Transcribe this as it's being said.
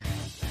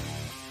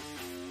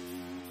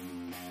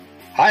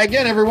Hi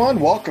again, everyone.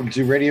 Welcome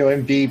to Radio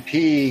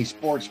MVP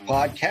Sports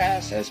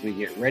Podcast as we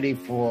get ready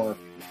for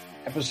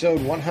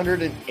episode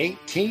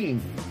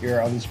 118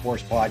 here on the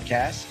Sports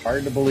Podcast.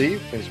 Hard to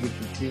believe as we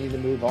continue to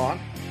move on.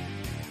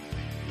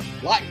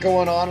 A lot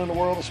going on in the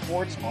world of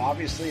sports.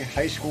 Obviously,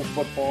 high school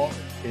football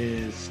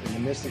is in the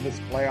midst of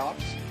its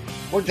playoffs.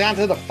 We're down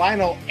to the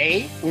final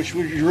 8, which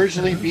would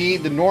originally be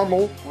the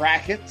normal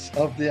brackets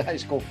of the high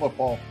school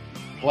football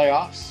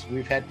playoffs.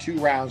 We've had 2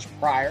 rounds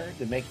prior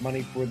to make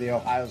money for the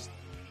Ohio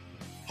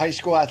High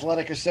School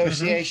Athletic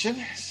Association.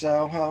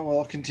 So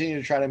we'll continue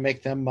to try to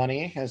make them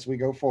money as we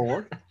go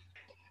forward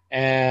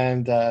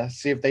and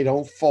see if they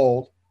don't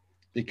fold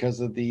because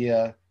of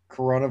the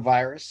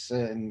coronavirus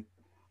and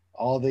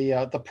all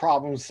the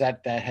problems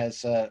that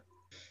has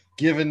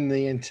given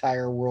the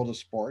entire world of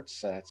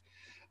sports. It's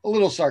a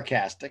little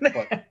sarcastic,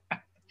 but,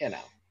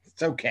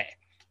 it's okay.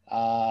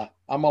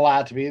 I'm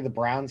allowed to be. The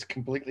Browns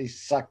completely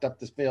sucked up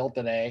the field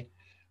today.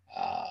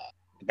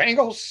 The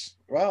Bengals,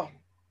 well,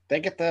 they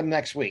get them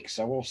next week,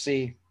 so we'll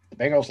see. The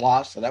Bengals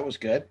lost, so that was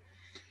good.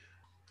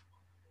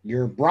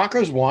 Your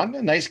Broncos won.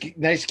 A nice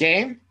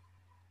game.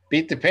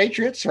 Beat the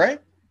Patriots,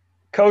 right?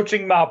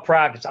 Coaching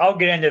malpractice. I'll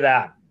get into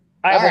that.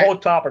 I have a whole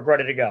topic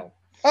ready to go.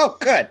 Oh,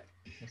 good.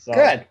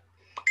 Good.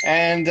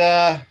 And,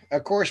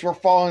 of course, we're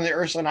following the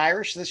Ursuline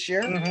Irish this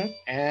year,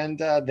 and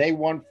they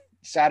won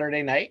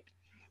Saturday night.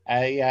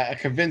 A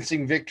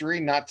convincing victory,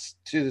 not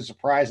to the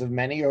surprise of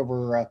many,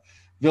 over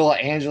Villa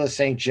Angela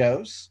St.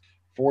 Joe's.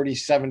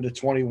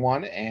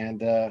 47-21,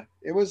 and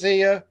it was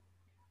a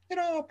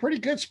pretty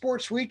good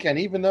sports weekend,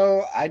 even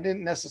though I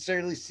didn't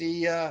necessarily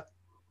see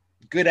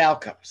good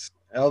outcomes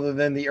other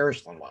than the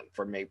Ursuline one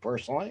for me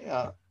personally.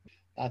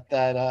 Not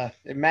that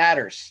it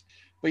matters,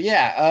 but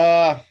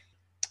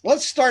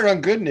let's start on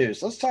good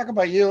news. Let's talk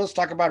about you. Let's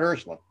talk about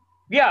Ursuline.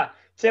 Yeah,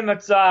 Tim,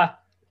 it's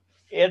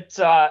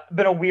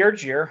been a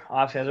weird year,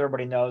 obviously, as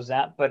everybody knows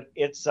that, but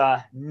it's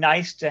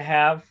nice to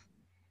have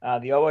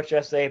the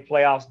OHSA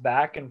playoffs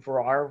back, and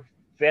for our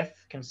 5th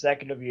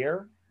consecutive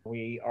year,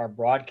 we are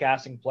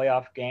broadcasting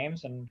playoff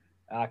games and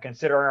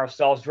considering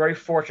ourselves very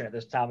fortunate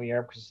this time of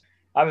year, because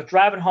I was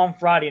driving home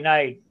Friday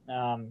night,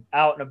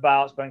 out and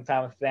about, spending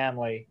time with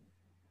family.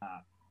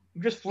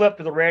 Just flipped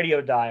to the radio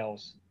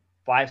dials,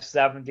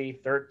 570,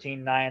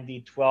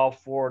 1390,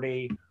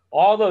 1240,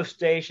 all those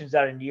stations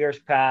that in years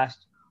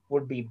past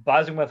would be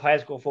buzzing with high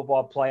school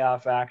football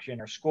playoff action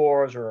or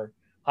scores or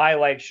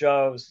highlight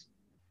shows.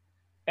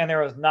 And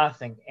there was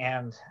nothing.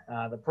 And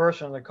the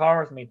person in the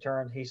car with me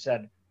turned. He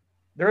said,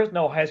 "There is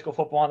no high school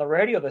football on the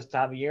radio this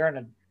time of year,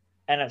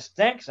 and it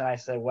stinks." And I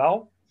said,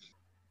 "Well,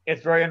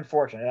 it's very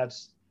unfortunate.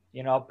 That's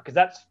because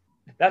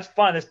that's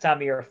fun this time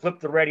of year. Flip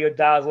the radio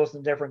dials,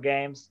 listen to different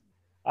games."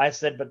 I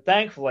said, "But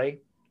thankfully,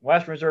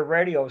 Western Reserve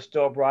Radio is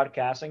still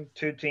broadcasting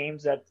 2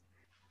 teams that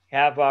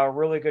have a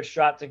really good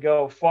shot to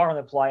go far in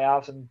the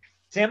playoffs." And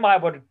Tim, I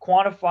would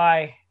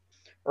quantify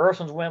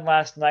Ursuline's win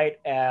last night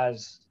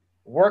as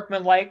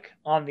workmanlike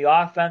on the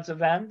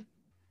offensive end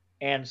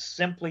and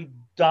simply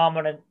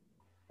dominant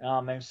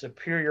and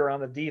superior on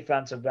the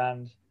defensive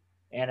end.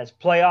 And it's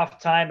playoff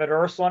time at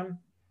Ursuline.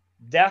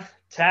 Death,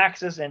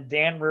 taxes, and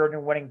Dan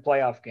Reardon winning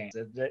playoff games.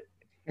 It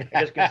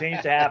just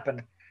continues to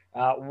happen.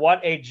 What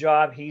a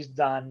job he's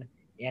done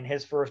in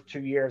his first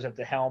 2 years at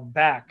the helm,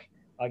 back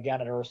again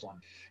at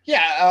Ursuline.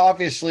 Yeah,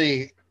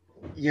 obviously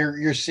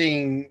you're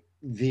seeing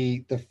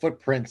the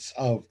footprints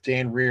of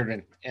Dan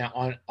Reardon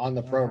on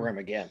the program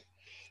again.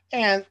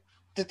 And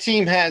the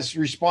team has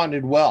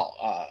responded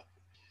well.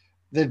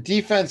 The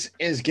defense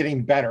is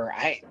getting better.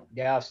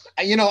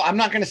 I'm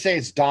not going to say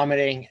it's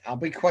dominating. I'll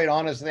be quite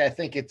honest. I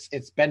think it's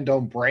bend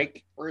don't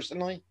break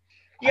personally.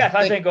 Yes,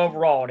 I think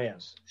overall it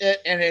is.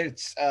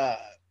 It's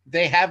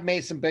they have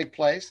made some big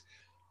plays.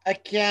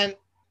 Again,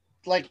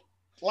 like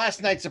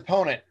last night's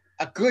opponent,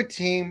 a good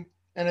team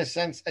in a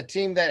sense, a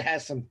team that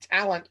has some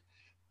talent,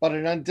 but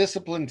an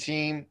undisciplined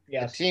team.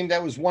 Yes. A team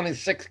that was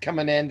 1-6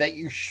 coming in that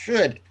you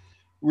should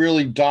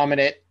really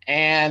dominant.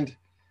 And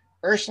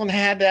Ursuline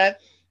had that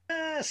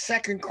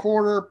second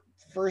quarter,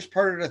 first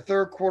part of the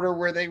third quarter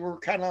where they were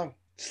kind of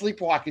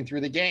sleepwalking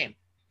through the game.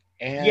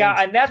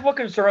 And that's what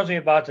concerns me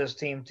about this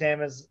team,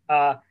 Tim, is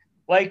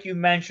like you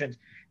mentioned,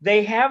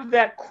 they have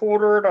that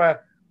quarter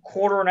to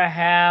quarter and a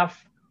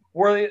half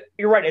where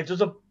you're right. There's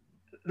a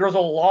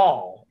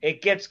lull.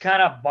 It gets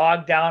kind of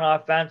bogged down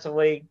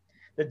offensively.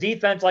 The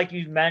defense, like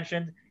you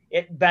mentioned,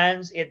 it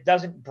bends. It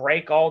doesn't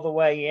break all the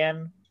way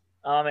in.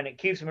 And it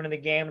keeps them in the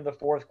game in the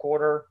fourth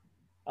quarter.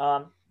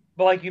 But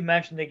like you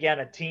mentioned, again,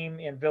 a team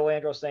in Villa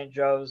Angela St.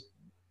 Joe's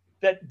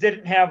that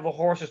didn't have the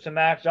horses to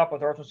match up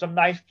with Ursuline. Some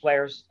nice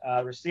players.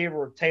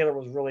 Receiver Taylor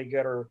was really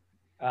good.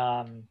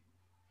 And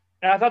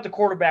I thought the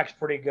quarterback's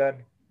pretty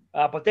good.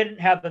 But they didn't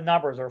have the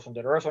numbers Ursuline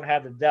did. Ursuline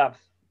had the depth.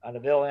 The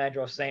Villa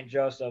Angela St.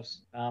 Joseph's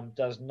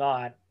does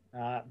not.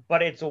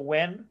 But it's a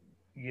win.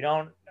 You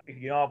don't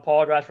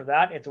apologize for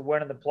that. It's a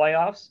win in the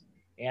playoffs.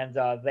 And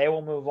they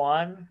will move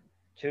on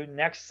to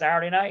next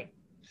Saturday night.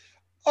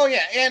 Oh,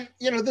 yeah. And,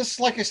 this,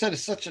 like I said,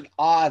 is such an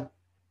odd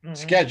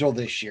schedule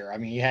this year. I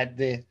mean, you had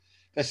the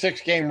the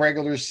 6-game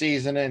regular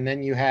season, and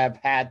then you have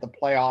had the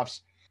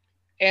playoffs.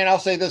 And I'll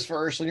say this for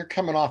Ursuline, you're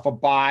coming off a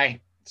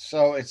bye,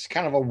 so it's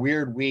kind of a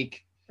weird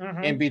week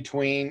in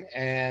between,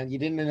 and you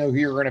didn't know who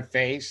you were going to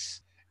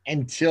face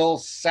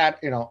until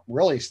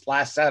really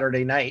last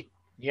Saturday night.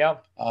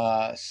 Yep.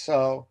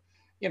 So,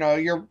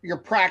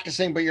 you're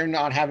practicing, but you're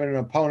not having an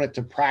opponent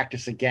to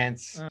practice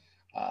against,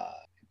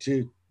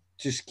 to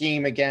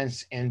scheme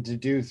against, and to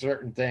do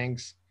certain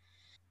things.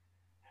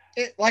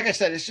 Like I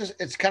said,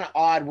 it's kind of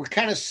odd. We're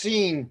kind of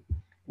seeing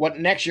what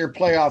next year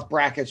playoff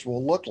brackets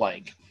will look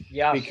like.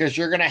 Yeah. Because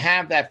you're going to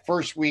have that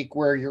first week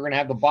where you're going to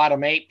have the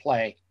bottom 8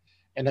 play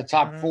and the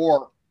top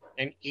 4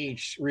 in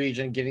each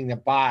region getting the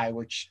bye,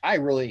 which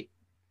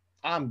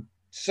I'm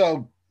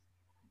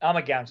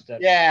against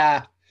it.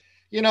 Yeah.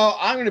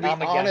 I'm going to be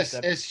honest.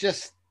 It's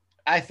just,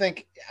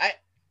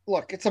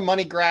 look, it's a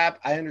money grab.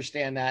 I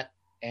understand that.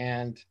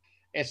 And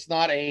it's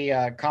not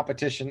a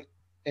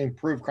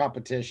improved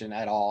competition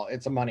at all.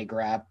 It's a money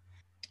grab,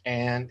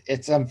 and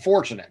it's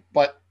unfortunate,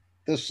 but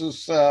this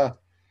is,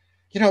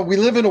 we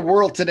live in a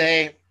world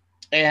today,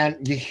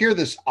 and you hear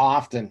this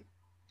often,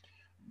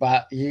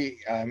 but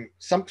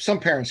some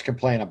parents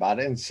complain about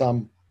it, and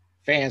some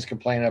fans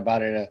complain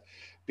about it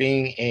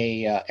being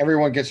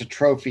everyone gets a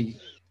trophy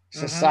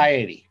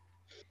society.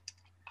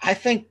 I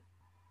think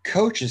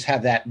coaches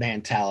have that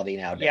mentality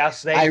nowadays.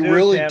 Yes, they do. I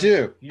really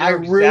do.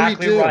 You're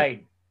exactly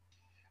right.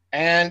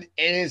 And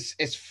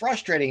it's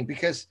frustrating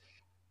because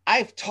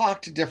I've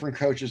talked to different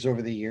coaches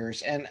over the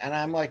years, and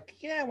I'm like,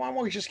 yeah, why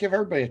don't we just give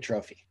everybody a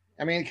trophy?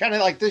 I mean, kind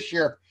of like this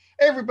year,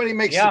 everybody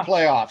makes the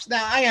playoffs.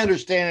 Now, I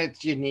understand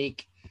it's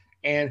unique,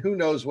 and who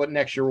knows what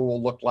next year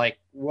will look like.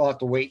 We'll have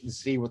to wait and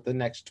see what the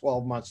next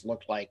 12 months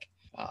look like.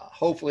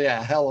 Hopefully a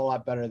hell of a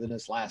lot better than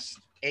this last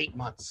 8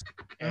 months.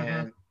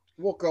 And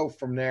we'll go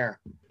from there.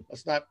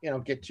 Let's not,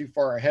 get too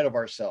far ahead of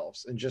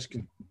ourselves and just,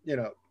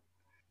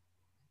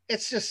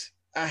 it's just,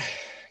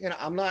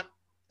 I'm not,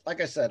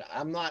 like I said,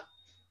 I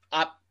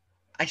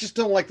just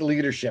don't like the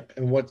leadership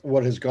and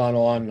what has gone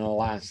on in the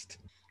last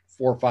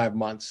 4 or 5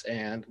 months,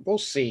 and we'll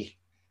see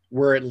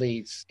where it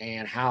leads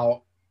and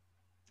how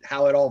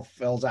it all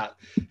fills out.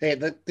 Hey,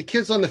 the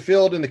kids on the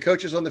field and the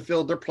coaches on the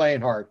field, they're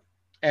playing hard.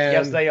 And,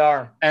 yes, they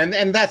are.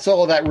 And that's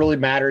all that really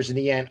matters in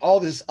the end. All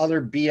this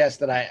other BS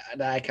that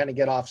I kind of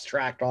get off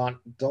track on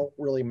don't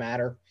really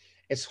matter.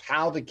 It's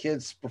how the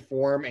kids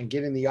perform, and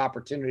getting the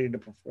opportunity to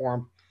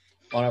perform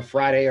on a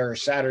Friday or a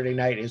Saturday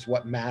night is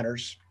what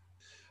matters.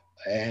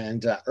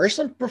 And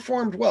Ursuline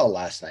performed well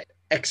last night.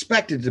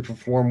 Expected to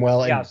perform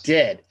well and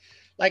did.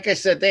 Like I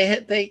said,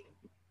 they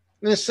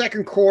in the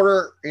second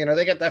quarter,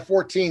 they got that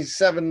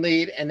 14-7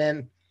 lead, and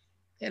then,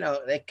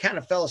 they kind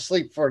of fell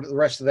asleep for the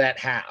rest of that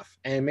half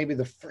and maybe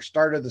the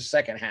start of the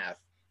second half.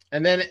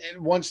 And then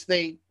once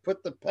they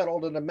put the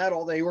pedal to the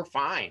metal, they were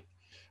fine.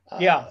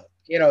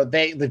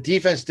 The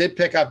defense did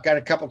pick up, got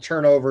a couple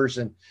turnovers,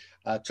 and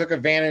took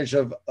advantage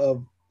of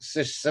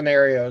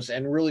scenarios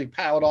and really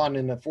piled on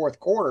in the fourth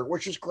quarter,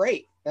 which was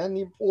great. And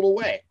you pulled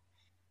away.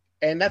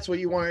 And that's what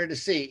you wanted to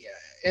see.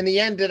 In the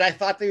end, I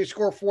thought they would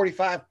score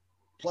 45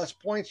 plus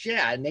points?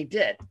 Yeah, and they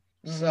did.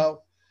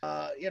 So,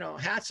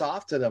 hats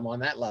off to them on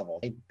that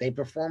level. They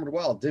performed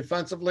well.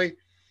 Defensively,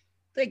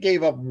 they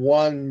gave up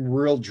one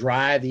real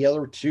drive. The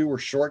other two were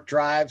short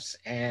drives,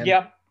 and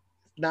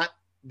not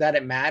that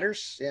it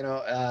matters.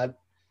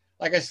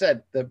 Like I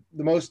said, the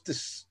most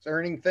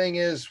discerning thing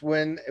is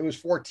when it was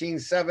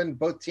 14-7,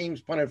 both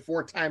teams punted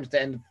 4 times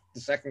to end the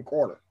second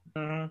quarter.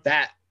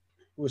 That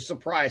was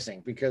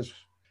surprising because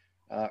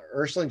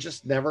Ursuline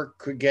just never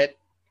could get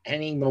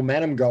any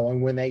momentum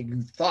going when they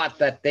thought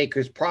that they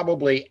could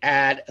probably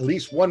add at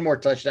least one more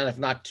touchdown, if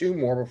not 2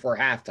 more before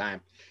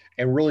halftime,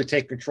 and really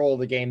take control of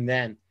the game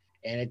then.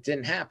 And it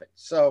didn't happen.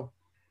 So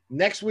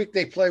next week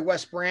they play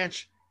West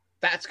Branch.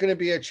 That's going to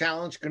be a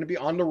challenge, going to be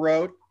on the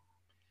road.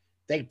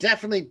 They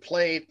definitely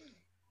played,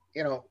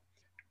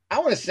 I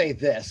want to say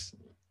this.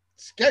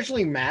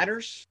 Scheduling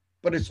matters,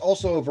 but it's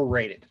also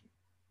overrated.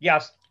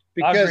 Yes,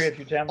 because I agree with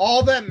you, Tim.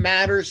 All that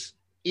matters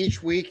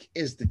each week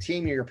is the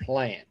team you're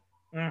playing.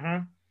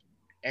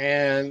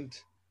 And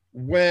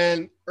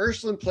when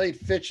Ursuline played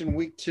Fitch in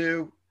week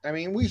 2, I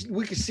mean, we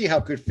could see how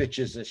good Fitch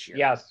is this year.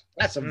 Yes.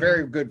 That's a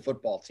very good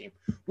football team.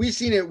 We've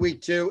seen it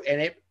week 2,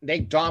 and they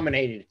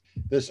dominated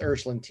this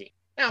Ursuline team.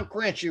 Now,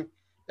 grant you,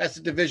 that's a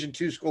Division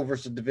II school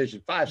versus a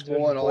Division V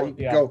school, and all you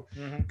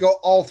can go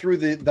all through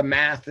the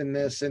math in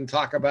this and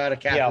talk about a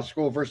Catholic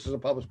school versus a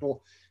public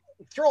school.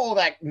 Throw all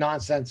that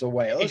nonsense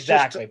away. Let's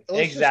just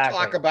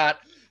talk about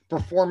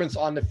performance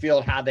on the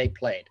field, how they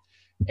played.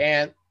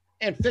 And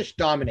Fish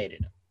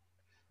dominated them.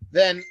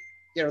 Then,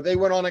 they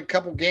went on a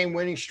couple game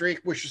winning streak,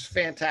 which was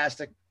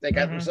fantastic. They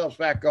got themselves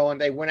back going.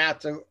 They went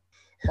out to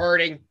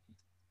Harding.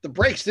 The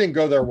breaks didn't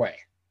go their way.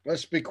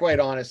 Let's be quite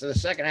honest. In the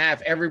second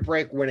half, every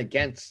break went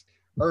against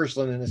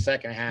Ursuline in the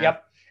second half.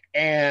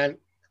 And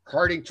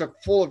Harding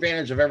took full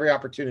advantage of every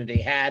opportunity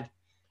he had,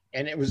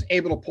 and it was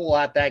able to pull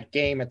out that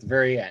game at the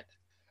very end.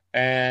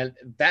 And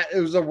it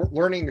was a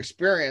learning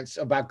experience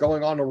about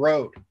going on the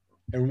road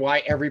and why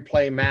every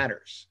play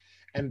matters.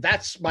 And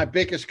that's my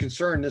biggest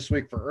concern this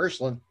week for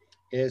Ursuline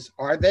is,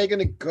 are they going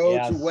to go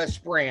to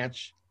West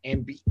Branch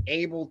and be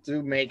able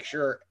to make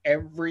sure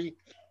every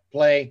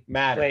play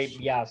matters?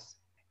 Yes.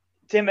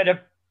 Tim, it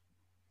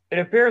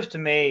appears to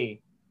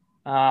me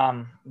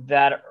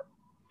that,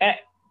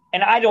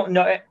 and I don't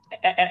know,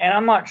 and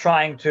I'm not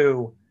trying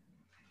to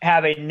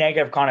have a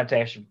negative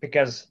connotation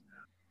because,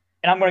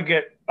 and I'm going to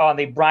get on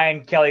the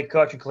Brian Kelly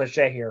coaching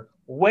cliche here,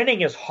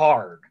 winning is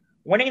hard.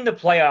 Winning in the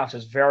playoffs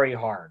is very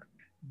hard.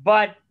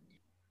 But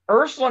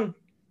Ursuline,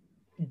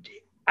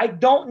 I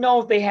don't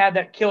know if they have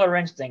that killer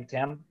instinct,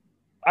 Tim.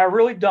 I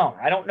really don't.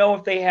 I don't know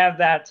if they have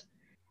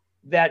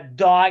that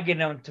dog in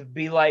them to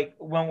be like,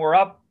 when we're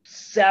up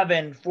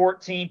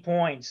 14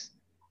 points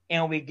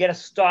and we get a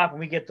stop and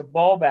we get the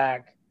ball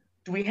back,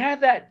 do we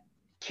have that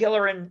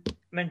killer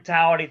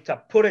mentality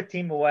to put a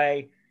team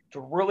away, to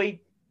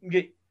really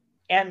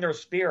end their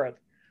spirit?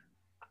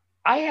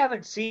 I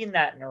haven't seen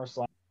that in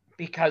Ursuline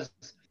because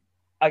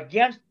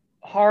against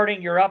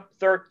Harding, you're up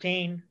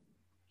 13.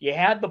 You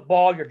had the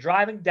ball. You're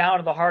driving down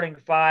to the Harding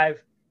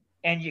 5,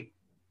 and you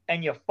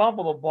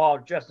fumble the ball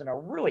just in a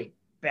really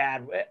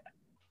bad way.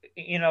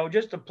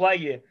 Just to play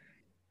you,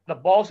 the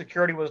ball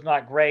security was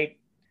not great,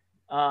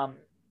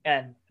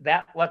 and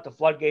that let the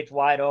floodgates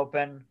wide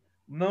open.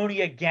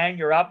 Mooney, again,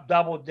 you're up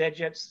double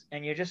digits,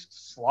 and you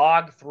just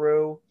slog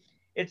through.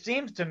 It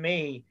seems to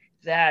me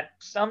that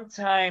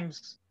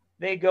sometimes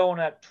they go in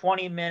a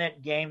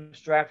 20-minute game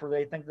stretch where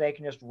they think they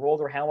can just roll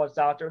their helmets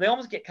out there. They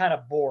almost get kind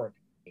of bored,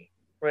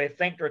 where they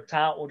think their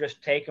talent will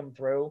just take them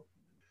through.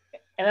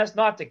 And that's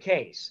not the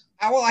case.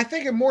 Well, I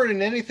think more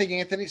than anything,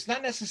 Anthony, it's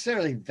not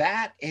necessarily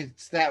that.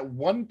 It's that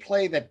one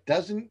play that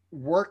doesn't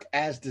work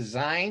as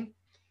designed.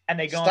 And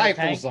they go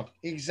stifles them.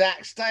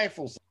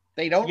 Stifles them.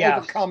 They don't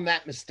overcome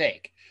that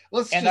mistake.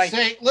 Let's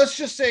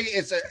just say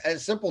it's a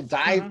simple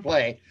dive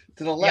play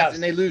to the left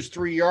and they lose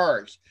 3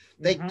 yards.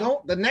 They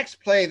don't. The next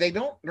play, they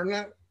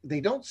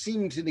don't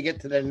seem to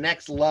get to the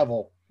next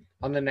level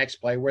on the next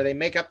play where they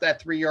make up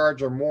that 3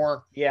 yards or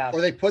more. Yeah.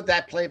 Or they put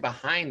that play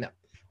behind them.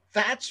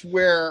 That's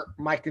where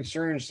my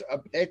concerns.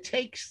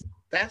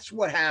 That's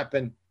what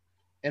happened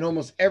in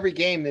almost every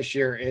game this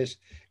year is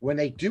when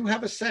they do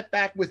have a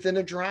setback within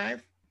a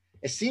drive,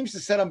 it seems to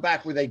set them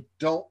back where they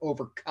don't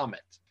overcome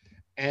it.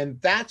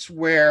 And that's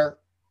where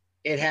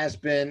it has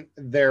been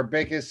their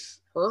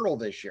biggest hurdle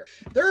this year.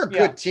 They're a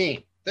good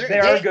team.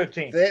 They're a good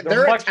team.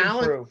 They're much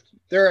improved.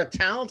 They're a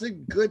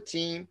talented, good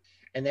team,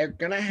 and they're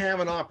going to have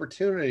an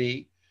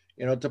opportunity,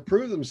 to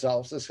prove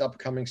themselves this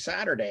upcoming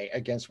Saturday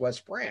against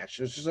West Branch.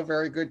 This is a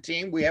very good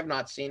team. We have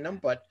not seen them,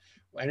 but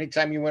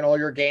anytime you win all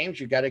your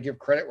games, you got to give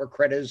credit where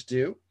credit is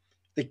due.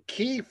 The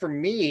key for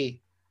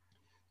me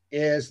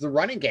is the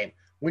running game.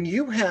 When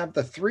you have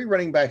the 3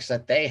 running backs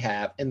that they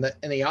have in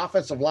the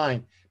offensive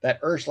line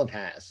that Ursuline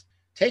has,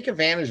 take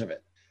advantage of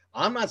it.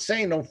 I'm not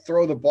saying don't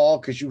throw the ball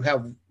because you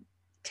have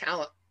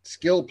talent,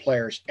 skilled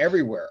players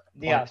everywhere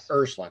on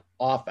Ursuline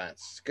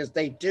offense, because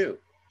they do.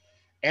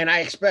 And I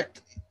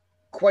expect,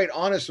 quite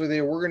honest with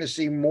you, we're going to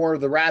see more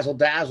of the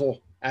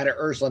razzle-dazzle out of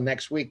Ursuline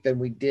next week than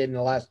we did in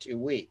the last 2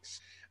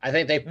 weeks. I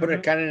think they put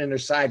it kind of in their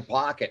side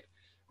pocket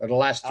for the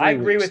last 3 weeks. I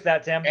agree with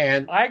that, Tim.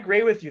 And I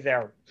agree with you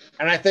there.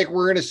 And I think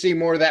we're going to see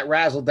more of that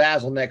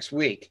razzle-dazzle next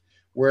week,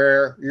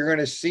 where you're going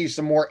to see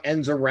some more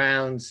ends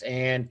arounds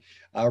and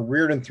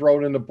Reardon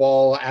throwing the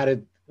ball out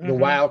of the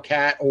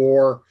Wildcat,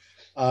 or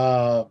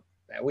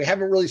we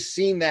haven't really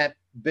seen that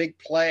big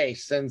play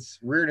since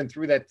Reardon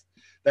threw that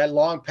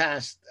long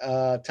pass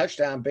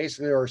touchdown,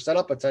 basically, or set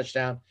up a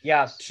touchdown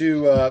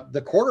to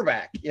the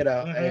quarterback,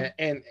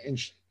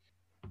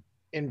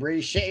 and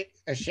Brady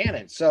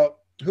Shannon. So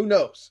who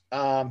knows?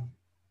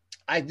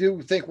 I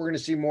do think we're going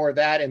to see more of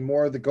that and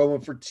more of the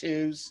going for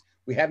twos.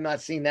 We have not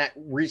seen that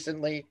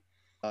recently.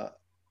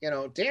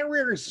 Dan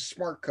Reardon's a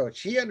smart coach.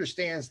 He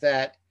understands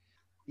that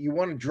you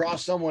want to draw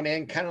someone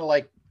in, kind of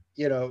like,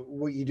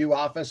 what you do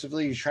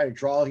offensively. You try to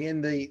draw in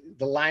the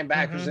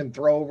linebackers and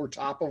throw over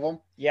top of them.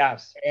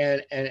 Yes.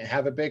 And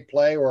have a big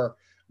play, or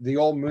the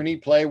old Mooney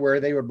play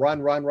where they would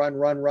run,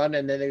 and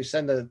then they would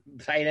send the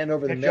tight end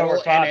over the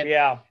middle. And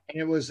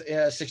it was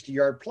a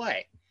 60-yard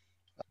play.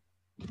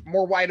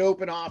 More wide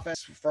open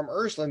offense from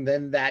Ursuline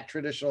than that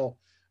traditional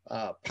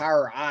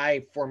power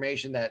I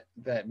formation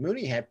that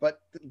Mooney had.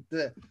 But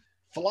the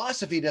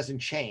philosophy doesn't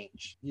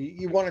change.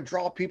 You want to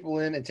draw people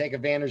in and take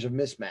advantage of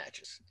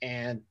mismatches.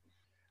 And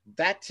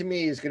that, to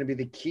me, is going to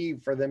be the key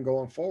for them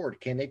going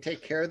forward. Can they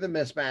take care of the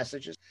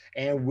mismatches?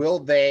 And will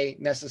they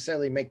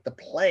necessarily make the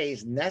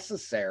plays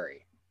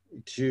necessary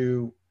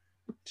to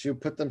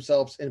put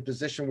themselves in a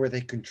position where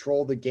they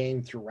control the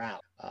game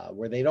throughout,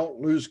 where they don't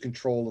lose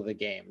control of the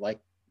game? Like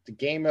the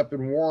game up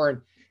in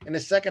Warren in the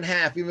second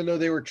half, even though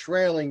they were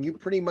trailing, you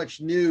pretty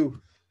much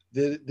knew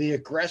the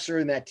aggressor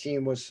in that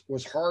team was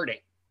Harding.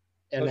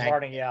 In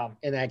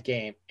that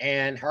game.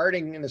 And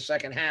Harding in the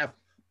second half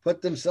put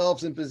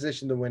themselves in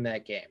position to win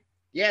that game.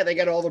 Yeah, they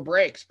got all the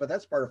breaks, but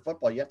that's part of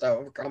football. You have to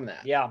overcome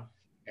that. Yeah.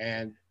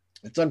 And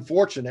it's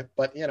unfortunate,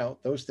 but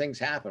those things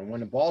happen. When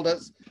the ball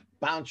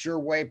bounce your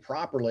way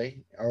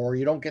properly, or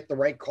you don't get the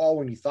right call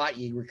when you thought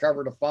you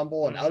recovered a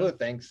fumble and other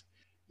things,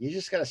 you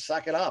just got to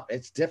suck it up.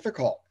 It's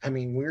difficult. I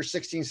mean, we're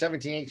 16,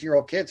 17,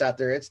 18-year-old kids out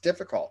there. It's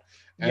difficult.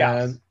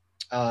 Yes.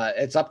 And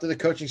it's up to the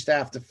coaching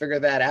staff to figure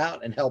that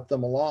out and help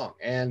them along.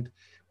 And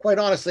quite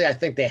honestly, I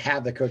think they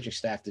have the coaching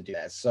staff to do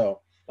that. So,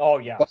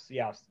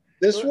 yes.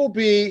 This will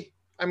be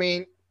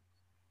the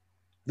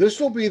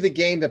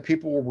game that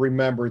people will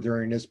remember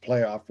during this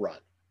playoff run,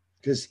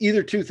 because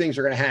either two things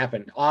are going to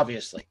happen.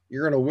 Obviously,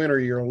 you're going to win or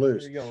you're going to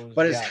lose.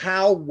 But it's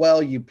how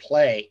well you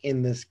play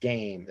in this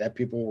game that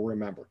people will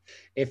remember.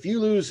 If you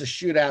lose a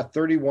shootout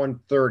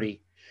 31-30,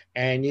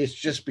 and it's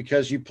just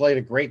because you played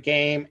a great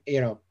game,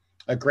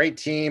 a great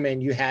team,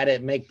 and you had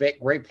it make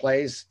great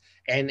plays,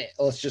 and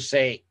let's just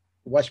say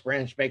West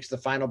Branch makes the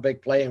final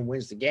big play and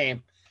wins the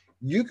game,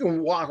 you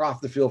can walk off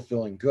the field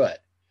feeling good.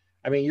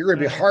 I mean, you're going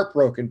to be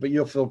heartbroken, but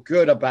you'll feel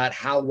good about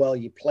how well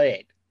you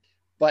played.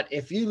 But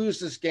if you lose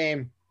this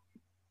game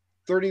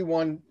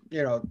 31,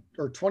 or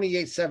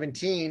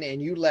 28-17,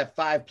 and you let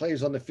 5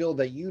 players on the field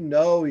that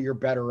you're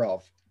better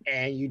off,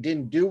 and you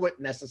didn't do what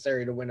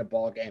necessary to win a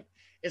ball game,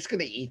 it's going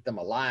to eat them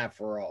alive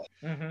for all.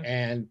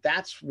 And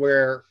that's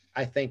where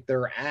I think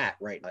they're at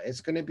right now.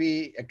 It's going to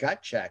be a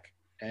gut check,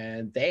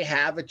 and they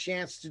have a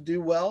chance to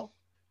do well.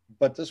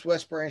 But this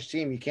West Branch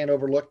team, you can't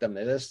overlook them.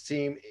 This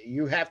team,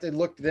 you have to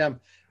look to them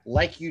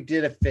like you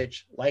did a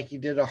Fitch, like you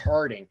did a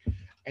Harding,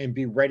 and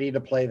be ready to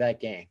play that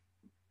game.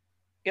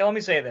 Yeah, let me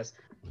say this.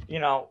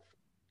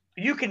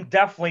 You can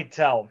definitely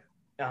tell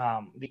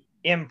the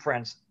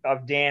imprints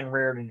of Dan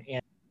Reardon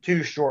in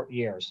 2 short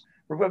years.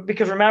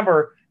 Because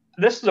remember,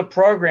 this is a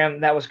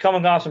program that was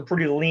coming off some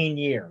pretty lean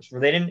years where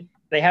they didn't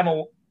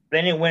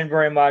win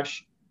very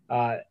much.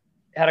 Had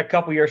a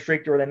couple year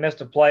streak where they missed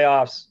the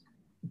playoffs.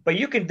 But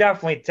you can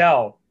definitely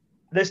tell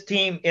this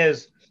team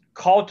is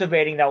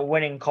cultivating that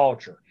winning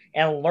culture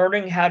and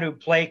learning how to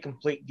play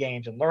complete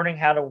games and learning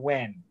how to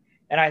win.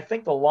 And I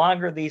think the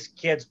longer these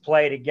kids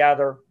play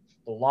together,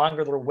 the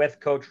longer they're with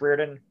Coach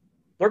Reardon,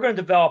 they're going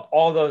to develop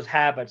all those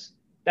habits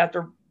that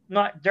they're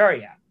not there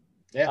yet.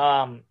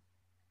 Yeah.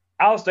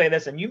 I'll say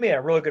this, and you made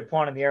a really good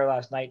point in the air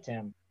last night,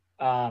 Tim.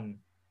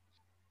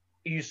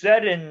 You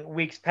said in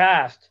weeks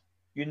past,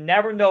 you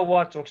never know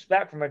what to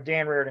expect from a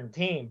Dan Reardon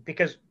team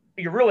because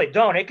you really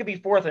don't. It could be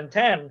 4th and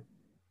 10,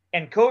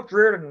 and Coach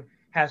Reardon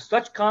has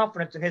such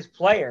confidence in his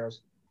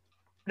players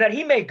that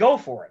he may go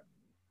for it,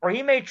 or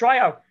he may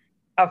try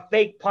a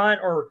fake punt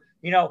or,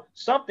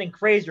 something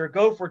crazy or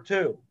go for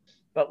 2.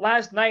 But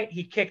last night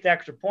he kicked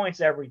extra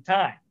points every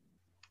time.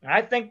 And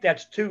I think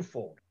that's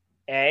twofold.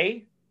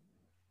 A,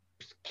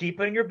 keep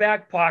it in your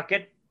back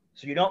pocket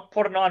so you don't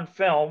put it on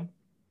film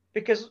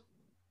because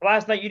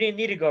last night you didn't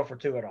need to go for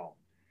 2 at all.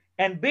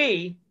 And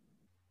B,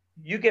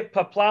 you get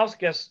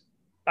Paplowskis.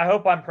 I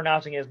hope I'm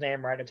pronouncing his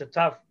name right. It's a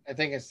tough. I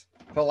think it's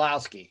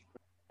Pulowski.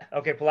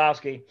 Okay,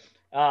 Pulowski.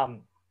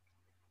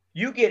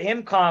 You get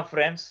him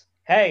confidence.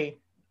 Hey,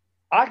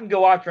 I can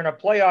go out there in a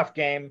playoff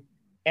game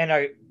and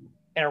a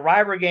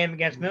rivalry game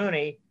against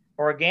Mooney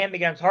or a game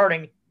against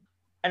Harding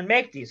and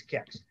make these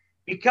kicks.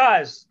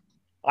 Because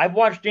I've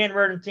watched Dan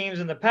Reardon teams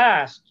in the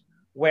past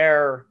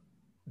where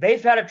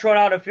they've had to trot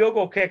out a field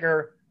goal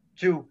kicker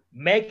to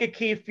make a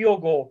key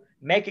field goal,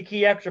 make a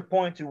key extra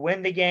point to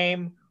win the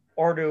game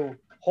or to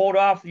hold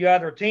off the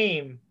other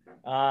team.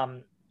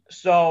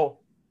 So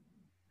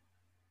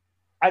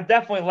I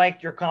definitely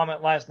liked your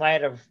comment last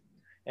night of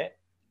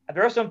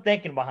there's some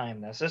thinking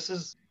behind this. This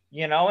is,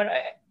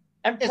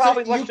 and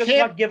probably let's just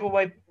not give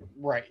away.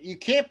 Right. You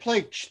can't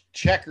play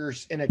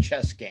checkers in a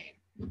chess game.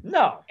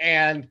 No.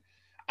 And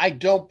I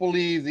don't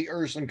believe the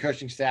Ursuline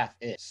coaching staff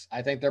is.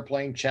 I think they're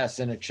playing chess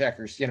in a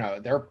checkers.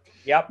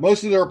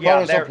 Most of their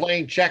opponents are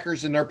playing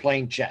checkers and they're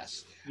playing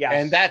chess. Yes.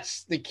 And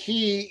that's the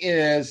key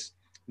is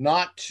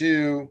not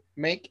to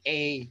make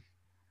a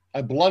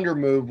blunder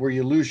move where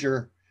you lose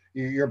your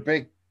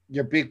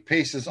big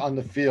pieces on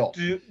the field.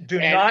 Do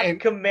not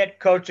commit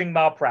coaching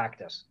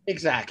malpractice.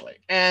 Exactly.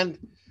 And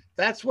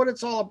that's what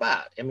it's all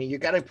about. I mean, you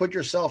got to put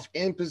yourself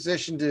in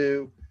position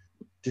to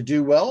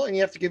do well, and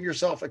you have to give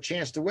yourself a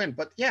chance to win.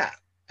 But yeah,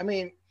 I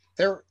mean,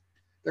 they're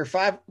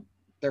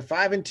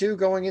 5-2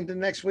 going into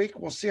next week.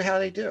 We'll see how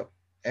they do.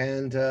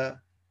 And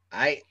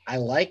I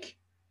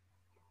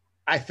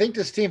think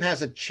this team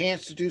has a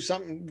chance to do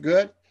something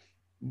good,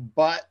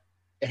 but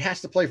it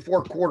has to play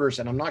 4 quarters,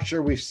 and I'm not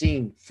sure we've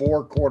seen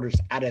 4 quarters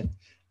out of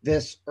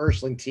this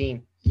Ursuline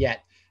team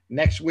yet.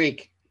 Next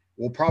week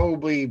will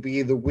probably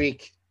be the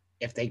week.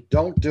 If they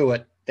don't do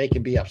it, they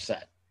can be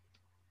upset.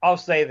 I'll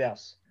say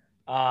this.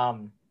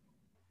 Ursuline,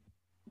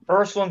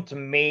 to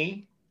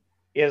me,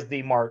 is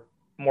the more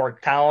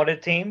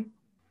talented team.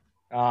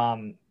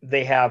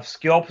 They have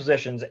skill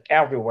positions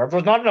everywhere. If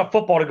there's not enough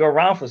football to go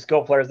around for the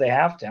skill players they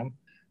have, Tim,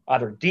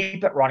 either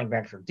deep at running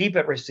back or deep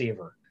at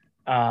receiver.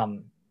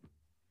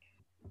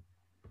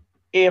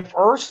 If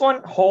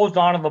Ursuline holds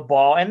on to the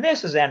ball, and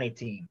this is any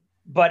team,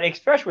 but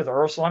especially with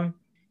Ursuline,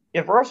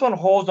 if Ursuline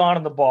holds on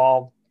to the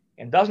ball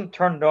and doesn't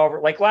turn it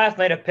over, like last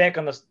night, a pick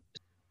on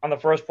the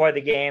first play of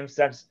the game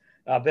sets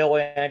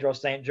Billy Angelo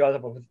St.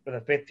 Joseph with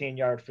a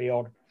 15-yard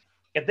field.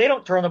 If they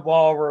don't turn the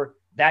ball over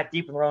that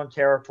deep in their own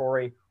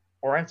territory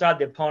or inside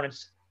the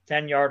opponent's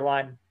 10-yard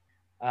line,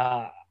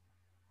 I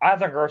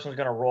think Ursuline's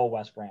going to roll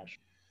West Branch.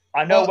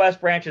 I know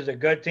West Branch is a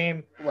good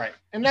team. Right.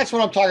 And that's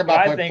what I'm talking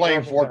about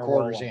playing 4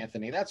 quarters,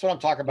 Anthony. That's what I'm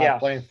talking about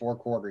playing 4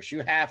 quarters.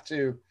 You have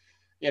to,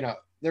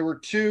 there were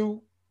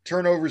 2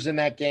 turnovers in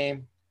that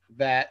game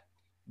that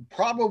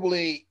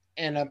probably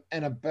in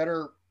a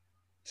better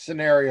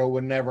scenario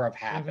would never have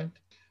happened.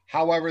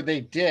 However,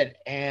 they did.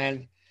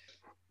 And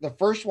the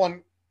first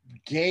one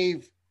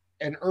gave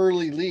an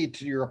early lead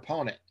to your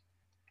opponent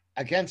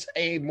against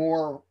a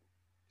more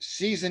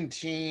seasoned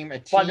team, a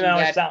team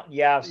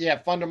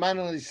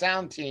fundamentally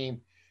sound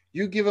team.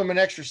 You give them an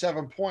extra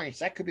 7 points.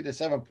 That could be the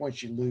 7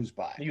 points you lose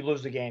by. You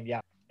lose the game,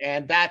 yeah.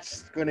 And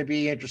that's going to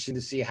be interesting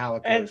to see how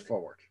it goes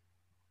forward.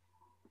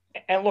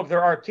 And look,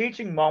 there are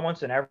teaching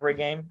moments in every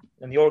game.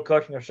 And the old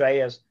coaching will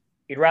say is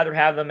you'd rather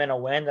have them in a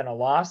win than a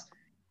loss.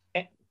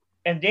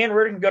 And Dan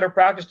Reardon can go to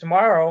practice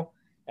tomorrow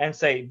and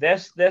say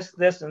this,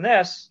 and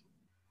this.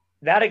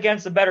 That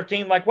against a better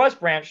team like West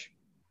Branch,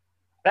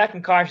 that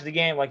can cost you the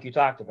game like you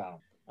talked about.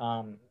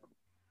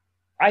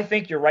 I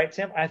think you're right,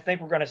 Tim. I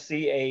think we're going to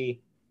see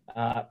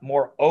a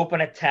more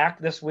open attack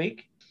this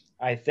week.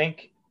 I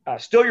think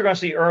still you're going to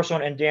see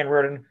Ursuline and Dan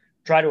Reardon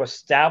try to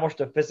establish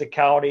the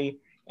physicality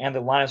and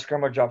the line of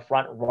scrimmage up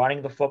front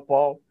running the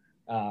football.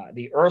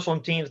 The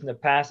Ursuline teams in the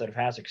past that have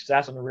had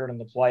success in the Reardon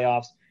in the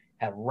playoffs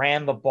have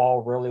ran the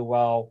ball really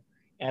well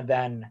and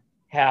then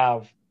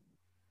have,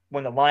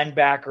 when the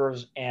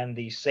linebackers and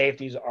the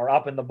safeties are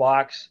up in the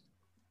box,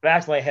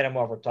 that's when they hit them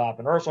over top.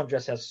 And Ursuline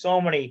just has so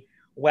many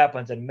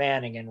weapons in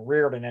Manning and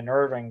Reardon and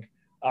Irving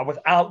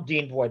without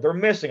Dean Boyd. They're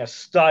missing a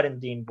stud in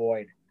Dean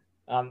Boyd.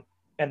 And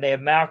they have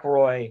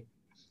McElroy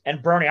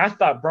and Bernie. I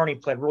thought Bernie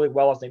played really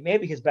well last night.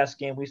 Maybe his best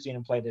game we've seen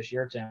him play this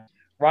year, Tim.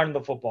 Running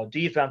the football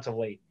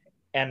defensively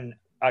and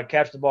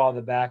catch the ball in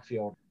the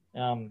backfield.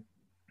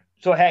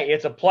 So, hey,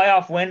 it's a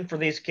playoff win for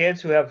these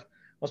kids who have,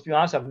 let's be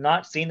honest, have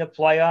not seen the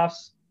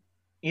playoffs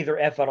either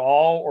if at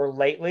all or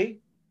lately.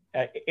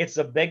 It's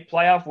a big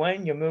playoff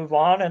win. You move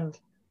on and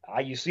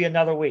you see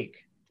another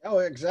week. Oh,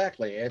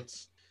 exactly.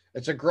 It's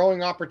a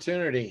growing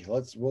opportunity.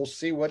 We'll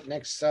see what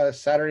next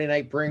Saturday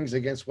night brings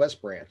against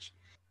West Branch.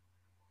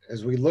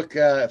 As we look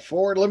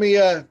forward, let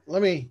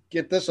me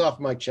get this off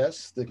my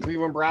chest. The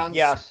Cleveland Browns.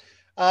 Yes.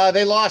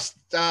 They lost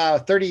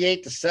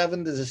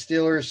 38-7 to the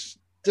Steelers.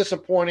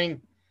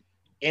 Disappointing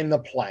in the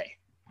play.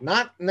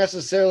 Not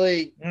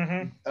necessarily.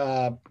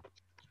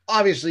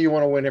 Obviously, you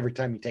want to win every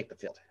time you take the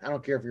field. I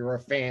don't care if you're a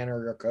fan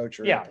or a coach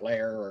or a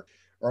player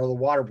or the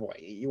water boy.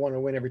 You want to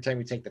win every time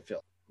you take the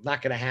field.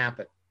 Not going to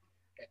happen.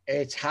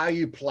 It's how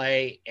you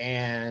play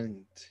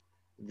and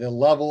the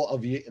level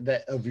of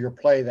your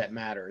play that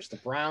matters. The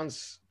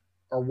Browns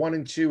are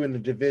 1-2 in the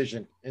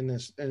division in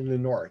the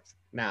North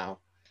now.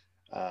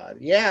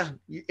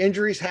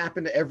 Injuries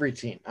happen to every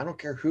team. I don't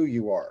care who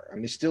you are. I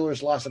mean, the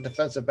Steelers lost a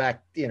defensive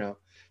back,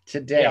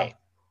 today. Yeah.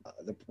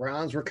 The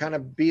Browns were kind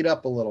of beat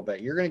up a little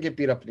bit. You're going to get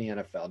beat up in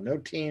the NFL. No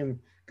team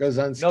goes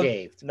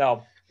unscathed.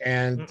 No.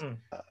 And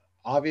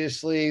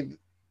obviously,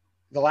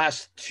 the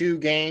last 2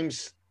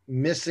 games,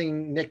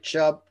 missing Nick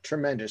Chubb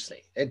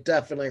tremendously. It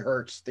definitely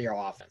hurts the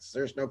offense.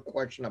 There's no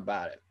question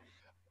about it.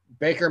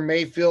 Baker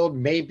Mayfield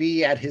may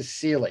be at his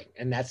ceiling,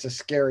 and that's a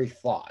scary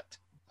thought.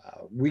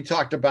 We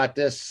talked about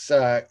this,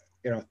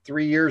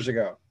 3 years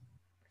ago,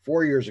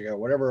 4 years ago,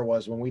 whatever it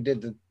was, when we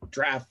did the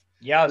draft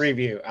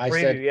review. I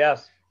said,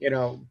 yes.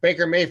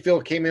 Baker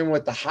Mayfield came in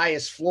with the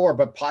highest floor,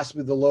 but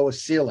possibly the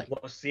lowest ceiling.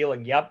 Lowest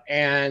ceiling, yep.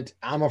 And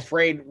I'm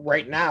afraid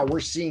right now we're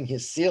seeing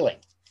his ceiling,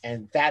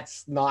 and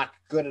that's not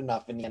good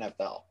enough in the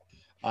NFL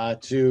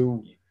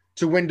to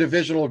win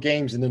divisional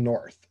games in the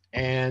North.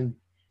 And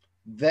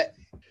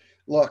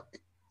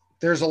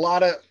there's a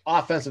lot of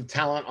offensive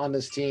talent on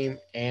this team,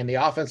 and the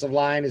offensive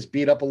line is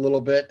beat up a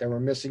little bit. They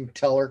were missing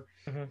Teller.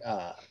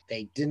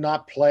 They did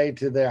not play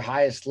to their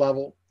highest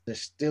level. The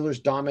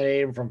Steelers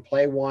dominated them from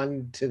play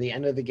 1 to the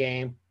end of the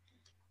game.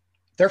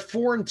 They're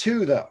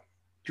 4-2 though,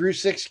 through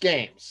 6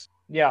 games.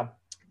 Yeah.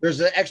 There's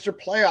an extra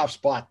playoff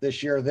spot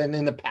this year than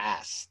in the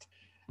past.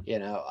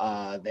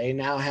 They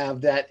now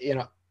have that,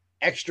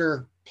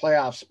 extra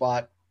playoff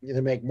spot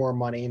to make more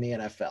money in the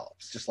NFL.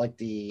 It's just like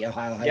the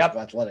Ohio High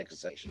School Athletic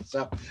Association.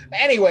 So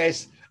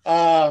anyways,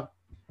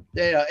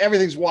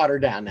 everything's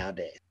watered down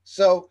nowadays.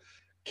 So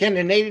can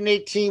an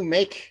 8-8 team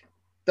make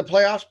the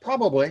playoffs?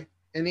 Probably.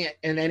 In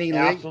any league,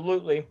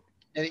 absolutely,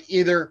 in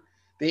either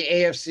the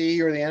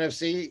AFC or the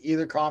NFC,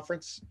 either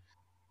conference.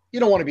 You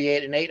don't want to be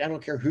 8-8. I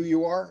don't care who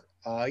you are.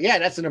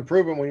 That's an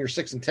improvement when you're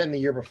 6-10 the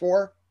year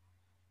before.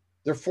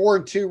 They're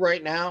 4-2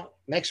 right now.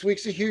 Next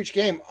week's a huge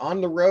game on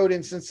the road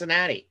in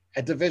Cincinnati,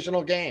 a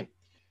divisional game.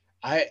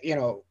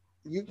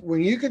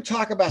 When you can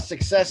talk about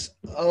success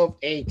of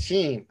a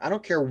team, I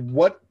don't care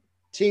what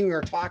team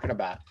you're talking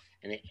about,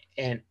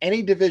 and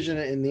any division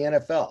in the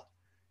NFL,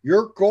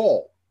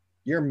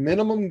 your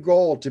minimum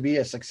goal to be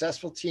a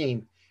successful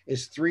team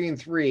is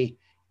 3-3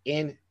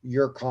 in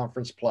your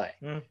conference play,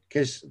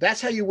 because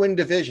that's how you win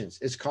divisions,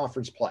 is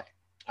conference play.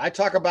 I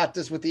talk about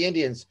this with the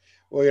Indians,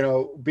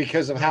 well,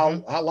 because of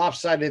how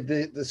lopsided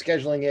the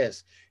scheduling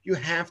is. You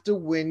have to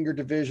win your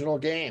divisional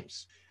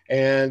games.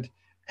 And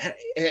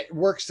it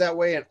works that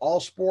way in all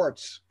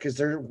sports because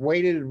they're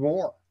weighted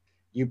more.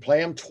 You play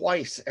them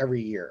twice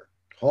every year,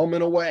 home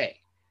and away.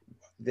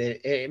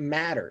 It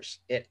matters.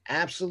 It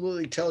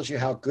absolutely tells you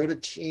how good a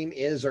team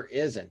is or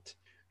isn't.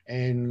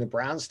 And the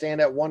Browns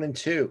stand at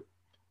 1-2,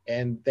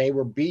 and they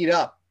were beat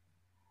up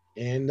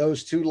in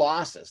those two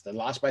losses. They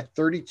lost by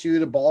 32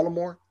 to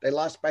Baltimore. They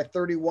lost by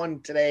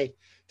 31 today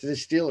to the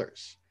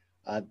Steelers.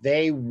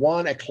 They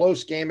won a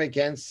close game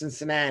against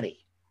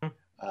Cincinnati.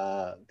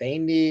 They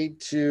need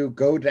to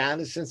go down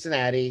to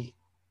Cincinnati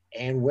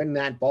and win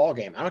that ball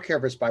game. I don't care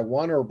if it's by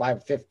 1 or by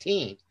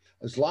 15,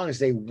 as long as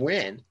they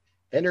win.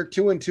 Then they're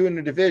 2-2 in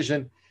the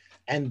division.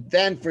 And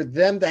then for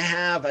them to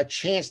have a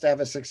chance to have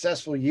a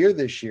successful year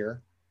this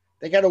year,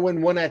 they got to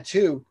win 1 out of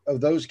 2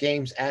 of those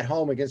games at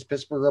home against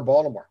Pittsburgh or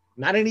Baltimore.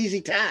 Not an easy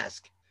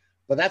task,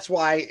 but that's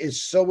why it's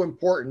so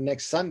important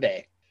next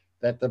Sunday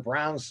that the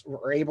Browns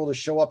were able to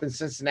show up in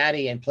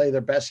Cincinnati and play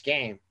their best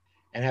game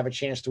and have a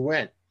chance to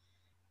win.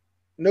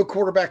 No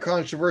quarterback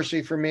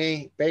controversy for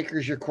me.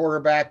 Baker's your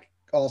quarterback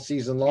all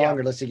season long,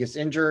 unless he gets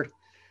injured,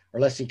 or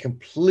unless he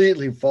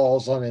completely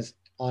falls on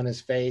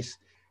his face.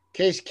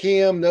 Case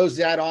Keenum knows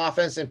that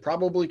offense and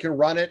probably can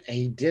run it. And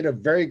he did a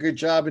very good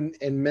job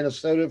in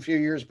Minnesota a few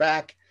years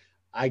back.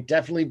 I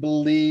definitely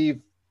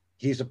believe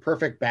he's a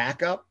perfect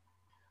backup,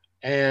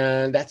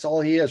 and that's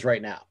all he is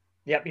right now.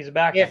 Yep, he's a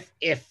backup.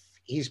 If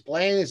he's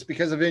playing, it's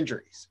because of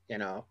injuries,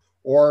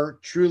 or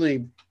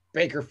truly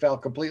Baker fell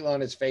completely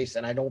on his face,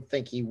 and I don't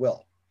think he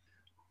will.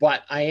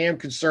 But I am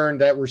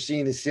concerned that we're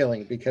seeing the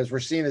ceiling, because we're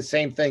seeing the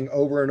same thing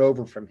over and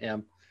over from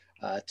him.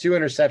 2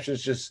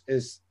 interceptions just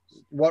is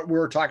what we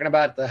were talking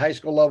about at the high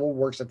school level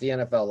works at the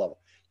NFL level.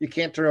 You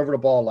can't turn over the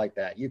ball like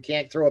that. You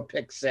can't throw a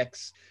pick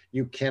six.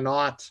 You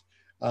cannot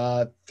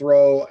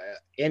throw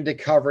into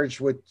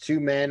coverage with 2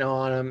 men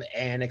on him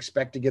and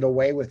expect to get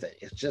away with it.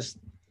 It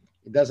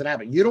doesn't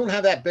happen. You don't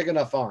have that big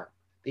enough arm.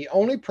 The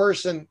only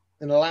person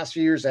in the last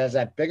few years that has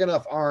that big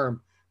enough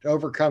arm to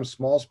overcome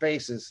small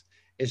spaces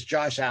is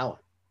Josh Allen.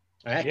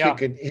 That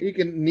kid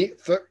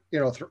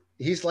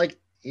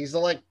he's a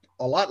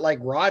lot like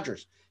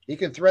Rodgers. He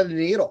can thread the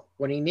needle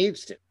when he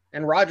needs to.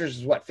 And Rodgers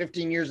is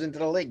 15 years into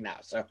the league now.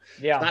 So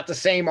it's not the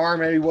same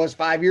arm that he was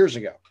 5 years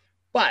ago.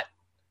 But,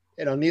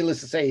 needless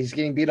to say, he's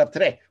getting beat up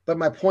today. But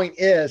my point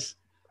is,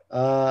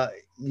 unless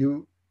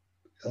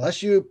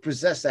you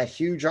possess that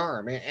huge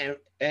arm, and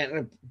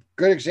a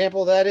good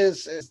example of that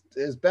is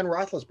Ben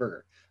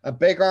Roethlisberger, a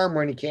big arm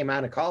when he came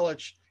out of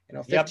college.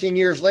 15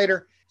 years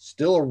later,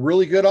 still a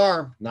really good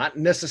arm, not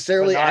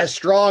necessarily as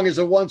strong as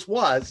it once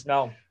was.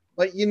 No.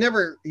 But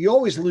you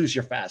always lose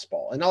your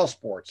fastball in all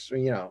sports,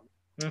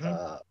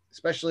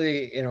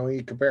 especially,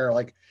 you compare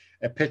like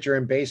a pitcher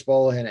in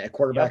baseball and a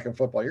quarterback in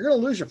football. You're going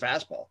to lose your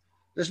fastball.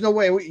 There's no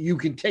way you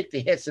can take the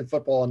hits in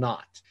football and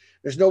not.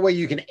 There's no way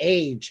you can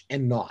age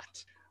and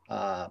not.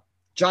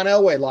 John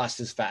Elway lost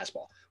his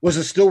fastball. Was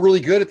it still really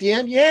good at the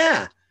end?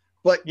 Yeah.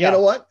 But you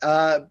know what?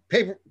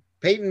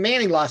 Peyton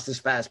Manning lost his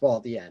fastball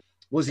at the end.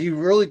 Was he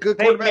really good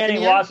quarterback? Peyton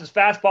Manning lost his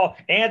fastball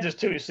and his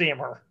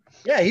two-seamer.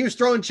 Yeah, he was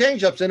throwing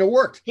changeups and it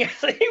worked.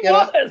 Yes, he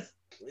was.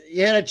 He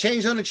had a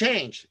change on a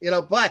change,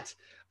 but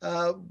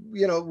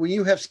when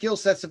you have skill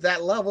sets of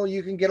that level,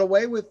 you can get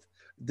away with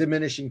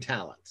diminishing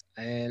talents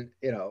and,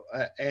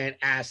 and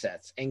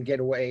assets and get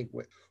away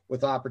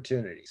with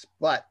opportunities.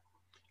 But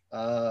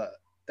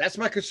that's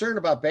my concern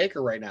about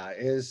Baker right now.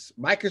 Is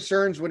my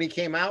concerns when he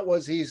came out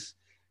was he's,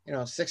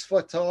 6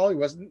 foot tall. He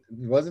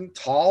wasn't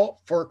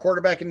tall for a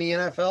quarterback in the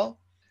NFL.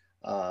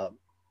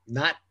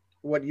 Not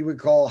what you would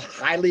call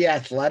highly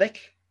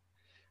athletic.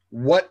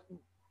 What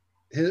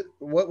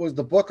was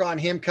the book on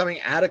him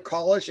coming out of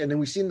college? And then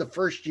we seen the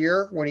first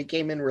year when he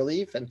came in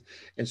relief and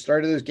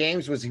started those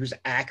games was he was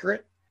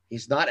accurate.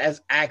 He's not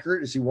as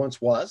accurate as he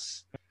once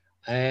was.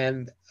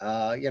 And,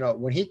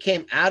 when he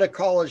came out of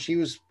college, he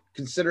was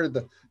considered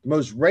the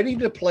most ready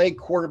to play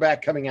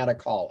quarterback coming out of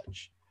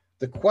college.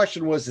 The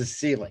question was the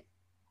ceiling.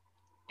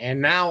 And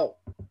now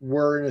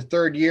we're in the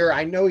 3rd year.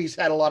 I know he's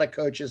had a lot of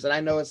coaches, and I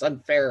know it's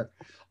unfair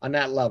on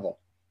that level.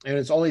 And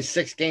it's only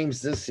 6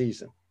 games this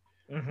season.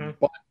 Mm-hmm.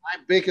 But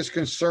my biggest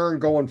concern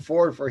going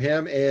forward for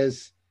him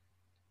is,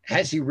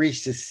 has he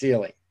reached his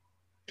ceiling?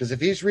 Because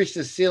if he's reached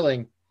his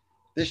ceiling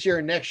this year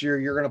and next year,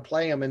 you're going to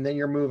play him, and then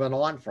you're moving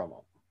on from him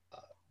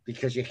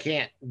because you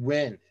can't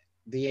win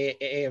the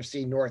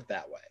AFC North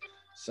that way.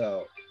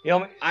 So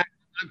I'm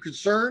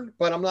concerned,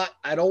 but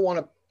I don't want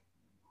to.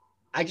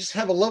 I just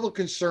have a level of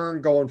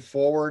concern going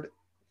forward.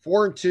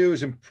 4-2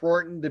 is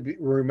important to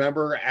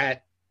remember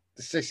at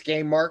the 6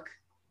 game mark.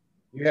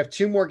 You have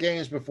 2 more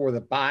games before the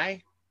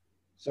bye.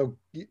 So,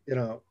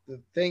 the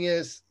thing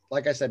is,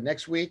 like I said,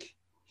 next week,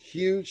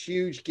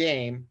 huge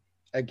game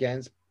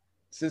against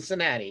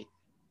Cincinnati.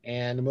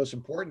 And the most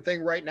important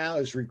thing right now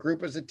is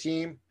regroup as a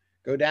team,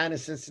 go down to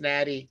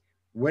Cincinnati,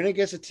 win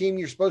against a team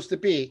you're supposed to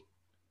beat,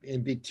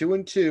 and be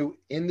 2-2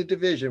 in the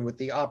division with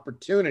the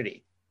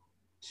opportunity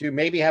to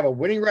maybe have a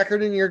winning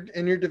record in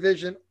your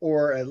division,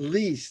 or at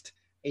least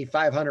a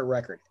 500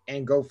 record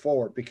and go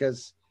forward.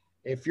 Because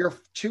if you're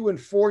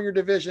 2-4 in your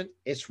division,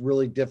 it's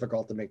really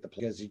difficult to make the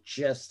play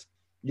because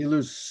you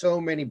lose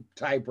so many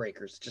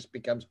tiebreakers. It just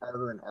becomes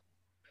harder and harder.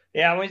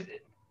 Yeah,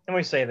 let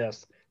me say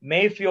this.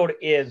 Mayfield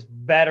is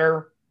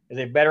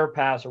a better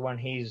passer when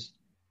he's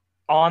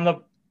on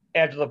the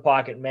edge of the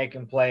pocket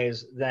making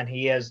plays than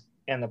he is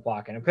in the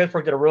pocket. And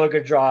Pittsburgh did a really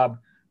good job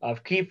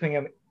of keeping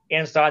him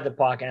inside the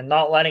pocket and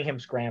not letting him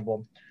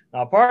scramble.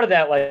 Now, part of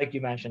that, like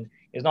you mentioned,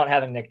 is not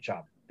having Nick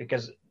Chubb,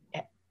 because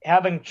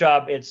having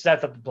Chubb, it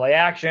sets up the play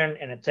action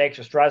and it takes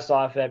the stress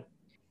off it.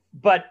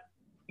 But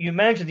you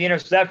mentioned the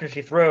interceptions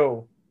he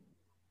threw,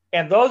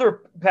 and those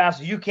are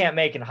passes you can't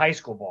make in high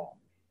school ball,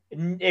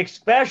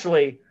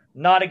 especially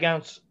not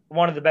against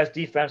one of the best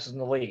defenses in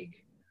the league,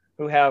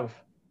 who've had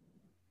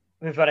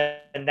a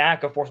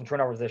knack of forcing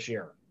turnovers this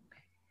year.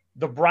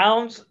 The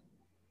Browns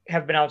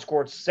have been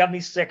outscored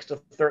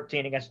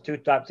 76-13 against two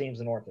top teams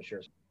in the North this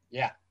year.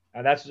 Yeah.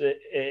 And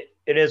it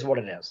is what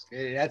it is.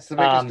 That's the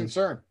biggest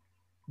concern.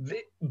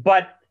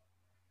 But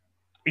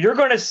you're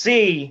going to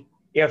see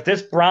if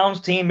this Browns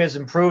team is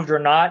improved or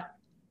not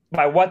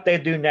by what they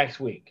do next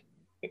week.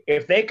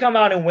 If they come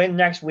out and win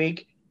next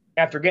week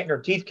after getting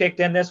their teeth kicked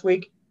in this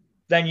week,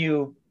 then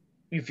you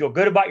feel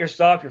good about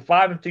yourself. You're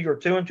 5-2, you're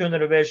 2-2 in the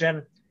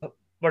division.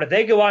 But if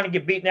they go out and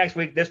get beat next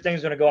week, this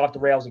thing's going to go off the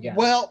rails again.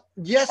 Well,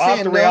 yes, off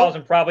and the rails, no.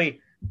 and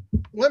probably.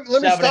 Let me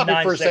stop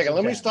you for a second.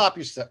 Let me stop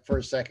you for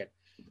a second.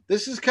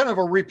 This is kind of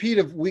a repeat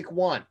of week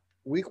one.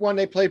 Week one,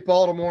 they played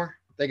Baltimore.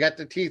 They got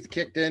the teeth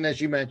kicked in, as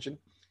you mentioned.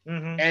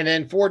 Mm-hmm. And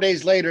then 4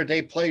 days later,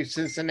 they played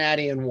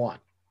Cincinnati and won.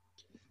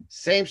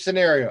 Same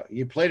scenario.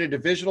 You played a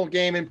divisional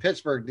game in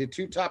Pittsburgh, the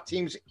two top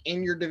teams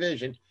in your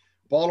division,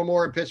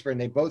 Baltimore and Pittsburgh,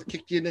 and they both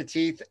kicked you in the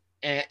teeth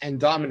and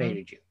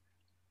dominated you.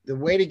 The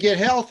way to get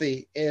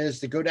healthy is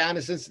to go down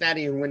to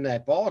Cincinnati and win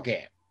that ball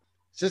game.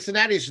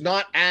 Cincinnati's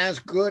not as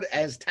good,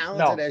 as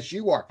talented as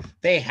you are.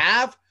 They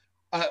have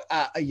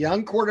a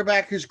young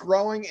quarterback who's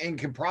growing and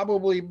can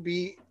probably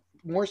be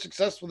more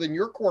successful than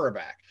your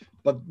quarterback,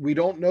 but we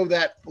don't know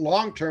that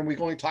long term.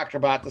 We've only talked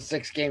about the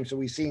 6 games that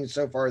we've seen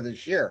so far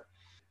this year.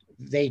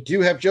 They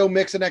do have Joe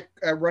Mixon,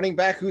 a running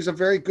back who's a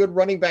very good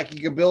running back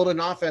you can build an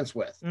offense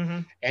with. Mm-hmm.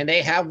 And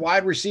they have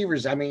wide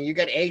receivers. I mean, you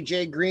got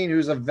AJ Green,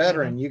 who's a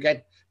veteran. Mm-hmm. You got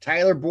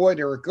Tyler Boyd,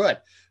 who are good.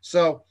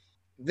 So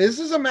this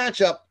is a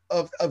matchup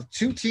of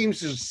two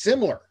teams that are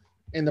similar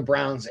in the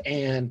Browns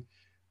and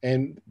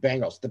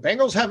Bengals. The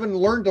Bengals haven't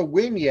learned to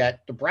win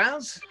yet. The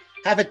Browns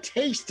have a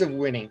taste of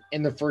winning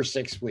in the first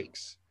 6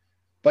 weeks.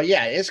 But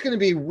yeah, it's going to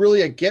be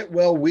really a get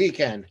well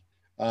weekend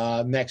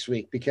next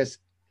week, because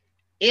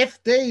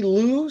if they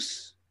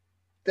lose,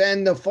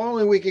 then the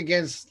following week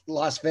against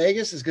Las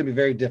Vegas is going to be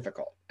very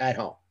difficult at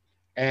home.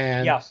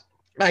 And yes,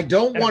 I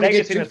don't want to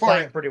get too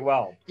far. Pretty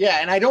well. Yeah,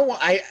 and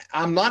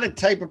I'm not a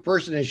type of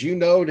person, as you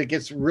know, that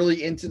gets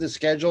really into the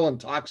schedule and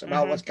talks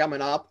about what's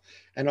coming up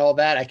and all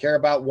that. I care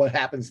about what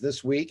happens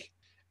this week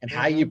and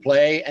how you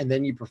play, and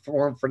then you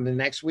perform for the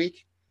next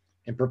week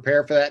and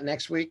prepare for that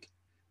next week.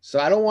 So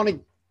I don't want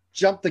to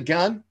jump the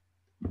gun,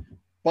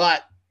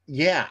 but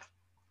yeah,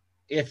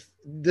 if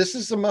this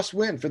is a must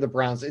win for the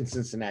Browns in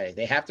Cincinnati,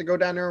 they have to go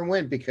down there and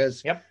win,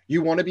 because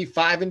you want to be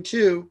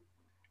 5-2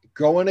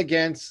 going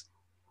against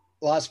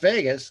Las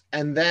Vegas,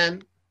 and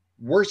then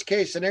worst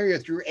case scenario,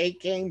 through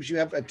 8 games, you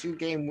have a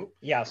 2-game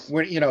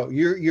win.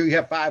 You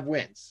have 5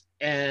 wins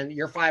and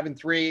you're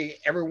 5-3.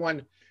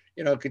 Everyone,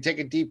 could take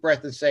a deep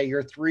breath and say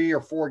you're 3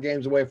 or 4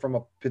 games away from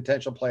a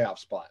potential playoff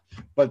spot.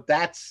 But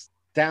that's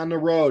down the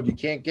road. You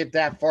can't get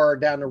that far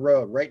down the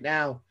road. Right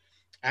now,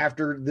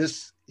 after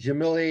this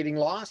humiliating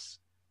loss,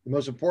 the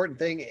most important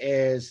thing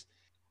is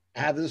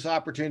have this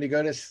opportunity to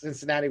go to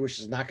Cincinnati, which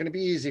is not going to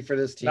be easy for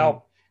this team,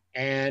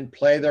 and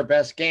play their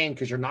best game,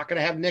 because you're not going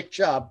to have Nick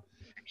Chubb,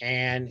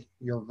 and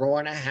you're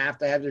going to have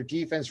their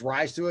defense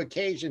rise to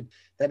occasion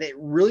that it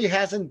really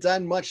hasn't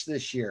done much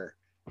this year.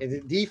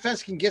 The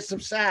defense can get some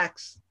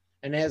sacks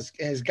and has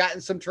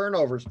gotten some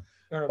turnovers,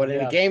 but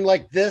in a game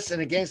like this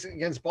and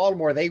against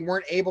Baltimore, they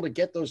weren't able to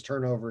get those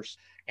turnovers.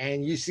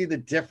 And you see the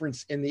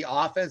difference in the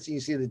offense, and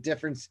you see the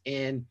difference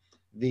in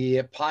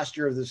the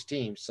posture of this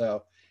team.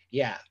 So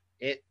yeah,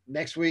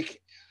 next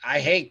week, I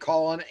hate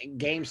calling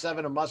Game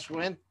 7 a must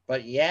win,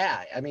 but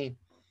yeah, I mean,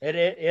 it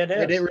is.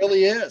 It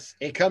really is.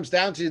 It comes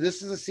down to,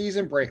 this is a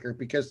season breaker,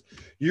 because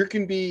you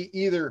can be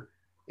either,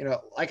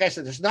 like I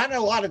said, there's not a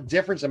lot of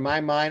difference in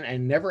my mind,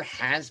 and never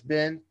has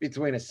been,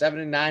 between a 7-9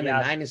 and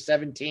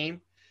 9-7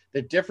 team.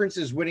 The difference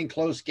is winning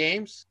close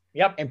games.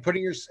 And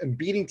and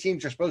beating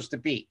teams you're supposed to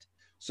beat.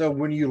 So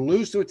when you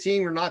lose to a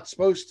team you're not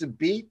supposed to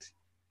beat,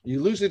 you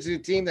lose it to a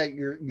team that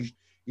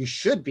you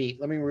should beat.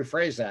 Let me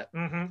rephrase that.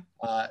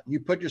 You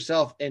put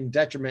yourself in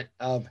detriment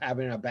of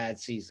having a bad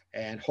season.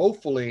 And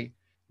hopefully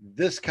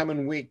this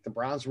coming week, the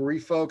Browns will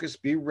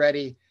refocus, be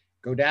ready,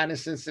 go down to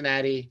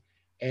Cincinnati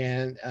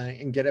and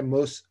get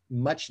a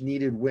much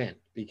needed win,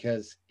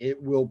 because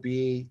it will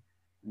be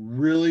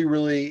really,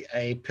 really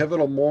a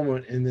pivotal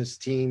moment in this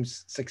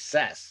team's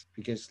success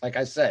because, like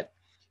I said,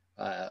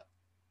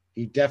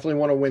 you definitely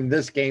want to win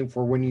this game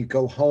for when you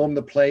go home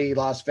to play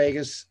Las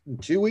Vegas in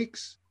 2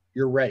 weeks.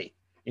 You're ready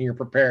and you're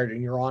prepared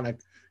and you're on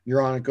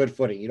a good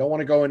footing. You don't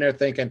want to go in there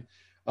thinking,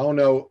 oh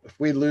no, if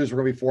we lose,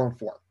 we're going to be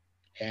 4-4,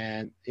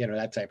 and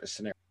that type of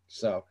scenario.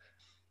 So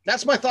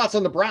that's my thoughts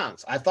on the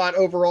Browns. I thought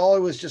overall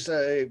it was just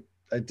a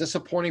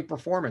disappointing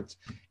performance.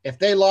 If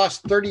they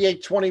lost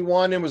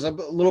 38-21 and was a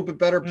little bit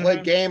better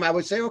played game, I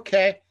would say,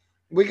 okay,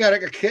 we got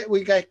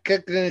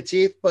kicked in the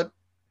teeth, but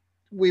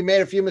we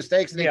made a few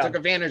mistakes and they took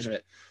advantage of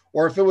it.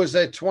 Or if it was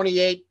a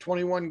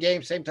 28-21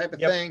 game, same type of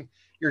thing,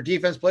 your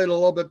defense played a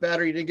little bit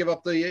better. You didn't give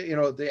up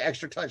the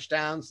extra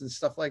touchdowns and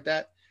stuff like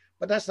that.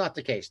 But that's not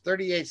the case.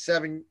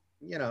 38-7,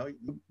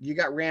 you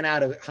got ran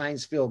out of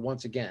Heinz Field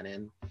once again.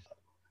 And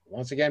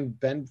once again,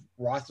 Ben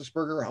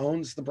Roethlisberger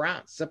owns the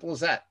Browns. Simple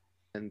as that.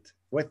 And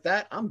with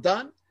that, I'm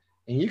done.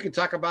 And you can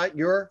talk about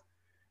your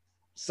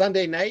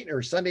Sunday night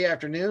or Sunday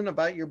afternoon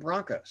about your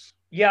Broncos.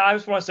 Yeah, I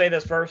just want to say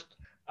this first.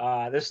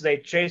 This is a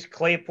Chase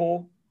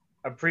Claypool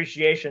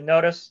appreciation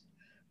notice.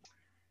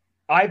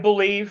 I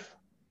believe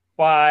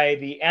by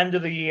the end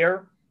of the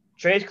year,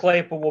 Chase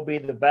Claypool will be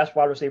the best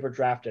wide receiver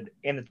drafted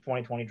in the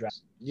 2020 draft.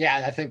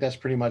 Yeah, I think that's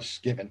pretty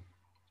much given.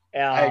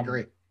 I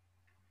agree.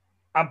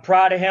 I'm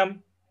proud of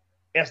him.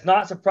 It's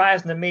not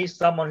surprising to me,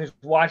 someone who's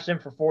watched him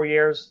for 4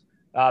 years.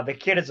 The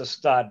kid is a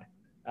stud.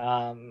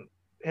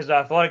 His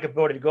athletic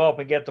ability to go up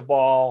and get the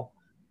ball,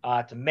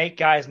 to make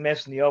guys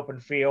miss in the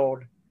open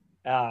field.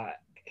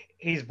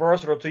 He's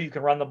versatile, too. You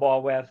can run the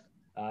ball with.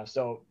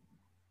 So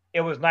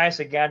it was nice,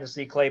 again, to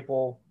see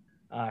Claypool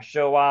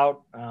show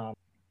out.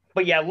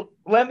 But, yeah,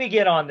 let me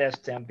get on this,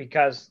 Tim,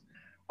 because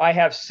I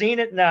have seen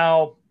it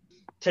now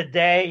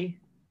today,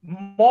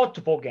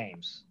 multiple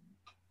games.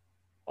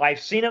 I've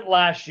seen it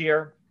last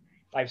year.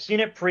 I've seen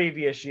it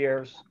previous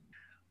years.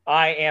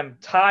 I am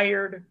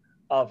tired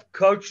of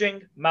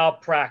coaching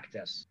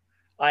malpractice.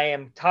 I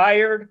am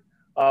tired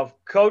of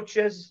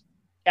coaches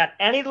at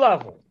any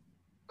level,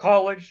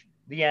 college,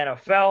 the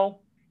NFL,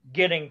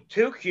 getting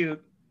too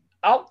cute,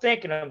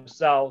 outthinking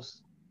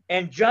themselves,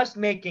 and just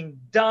making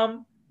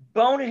dumb,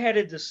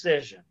 boneheaded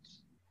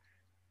decisions.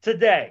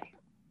 Today,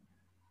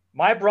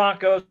 my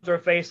Broncos are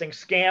facing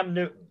Scam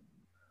Newton,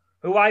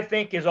 who I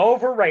think is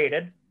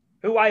overrated,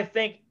 He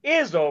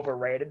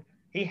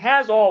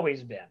has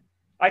always been.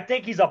 I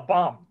think he's a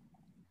bum.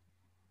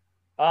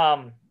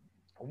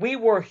 We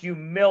were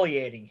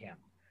humiliating him.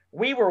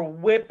 We were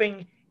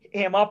whipping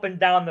him up and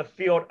down the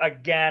field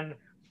again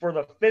for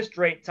the fifth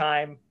straight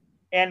time,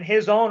 and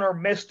his owner,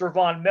 Mr.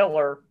 Von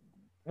Miller,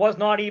 was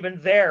not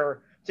even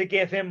there to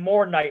give him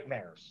more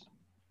nightmares.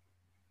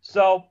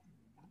 So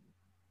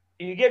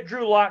you get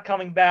Drew Lock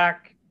coming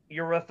back.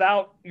 You're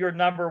without your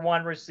number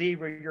one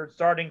receiver, your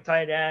starting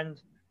tight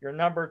end, your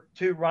number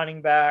two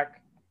running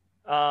back.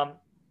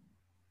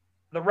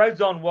 The red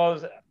zone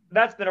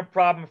that's been a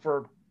problem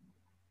for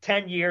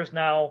 10 years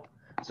now,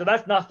 so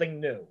that's nothing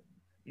new.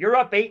 You're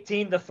up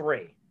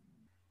 18-3.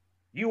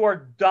 You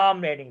are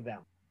dominating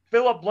them.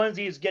 Philip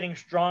Lindsay is getting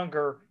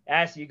stronger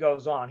as he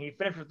goes on. He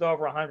finished with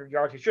over 100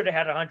 yards. He should have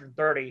had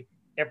 130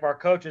 if our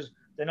coaches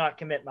did not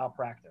commit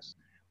malpractice.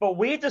 But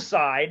we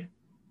decide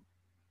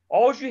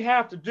all you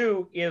have to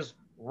do is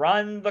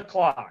run the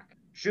clock,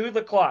 chew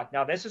the clock.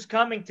 Now, this is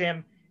coming,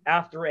 Tim,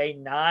 after a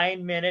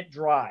 9-minute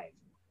drive.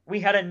 We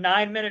had a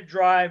 9-minute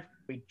drive.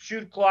 We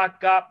chewed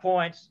clock, got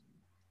points,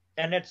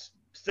 and it's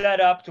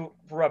set up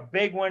for a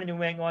big win in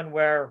New England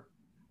where,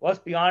 let's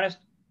be honest,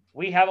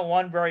 we haven't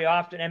won very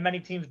often, and many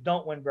teams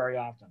don't win very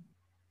often.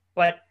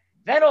 But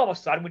then all of a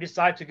sudden, we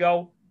decide to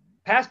go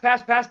pass,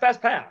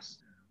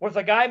 with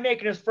a guy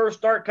making his first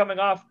start coming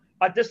off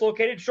a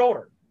dislocated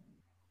shoulder.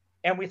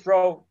 And we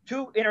throw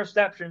 2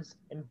 interceptions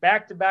in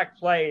back-to-back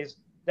plays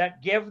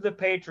that give the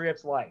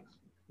Patriots life.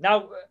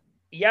 Now,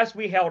 yes,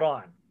 we held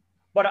on,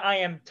 but I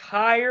am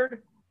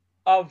tired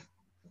of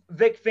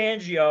Vic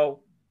Fangio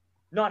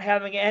not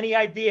having any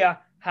idea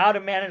how to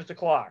manage the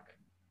clock.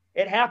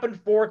 It happened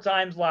 4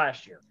 times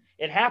last year.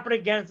 It happened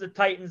against the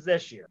Titans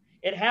this year.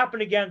 It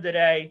happened again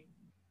today.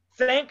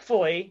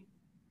 Thankfully,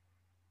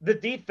 the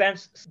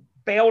defense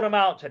bailed him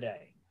out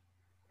today.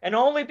 And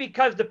only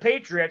because the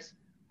Patriots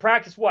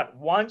practiced,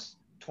 once,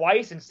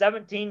 twice in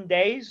 17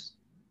 days?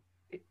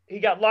 He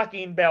got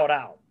lucky and bailed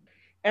out.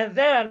 And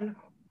then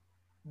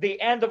the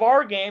end of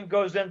our game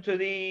goes into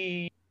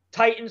the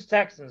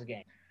Titans-Texans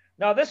game.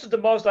 Now, this is the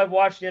most I've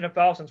watched the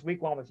NFL since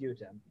week 1 with you,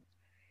 Tim.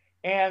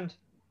 And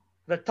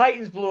the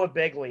Titans blew a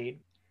big lead.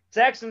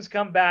 Texans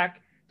come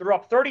back. They're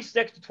up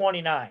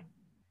 36-29.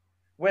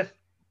 With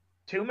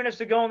 2 minutes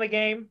to go in the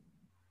game,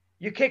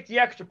 you kick the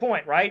extra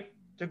point, right?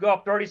 To go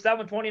up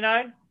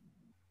 37-29?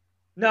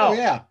 No. Oh,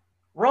 yeah.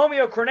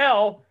 Romeo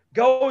Crennel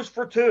goes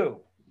for 2,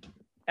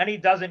 and he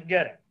doesn't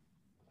get it.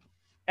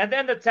 And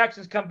then the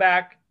Texans come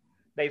back.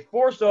 They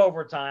force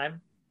overtime.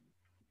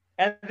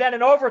 And then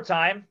in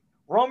overtime,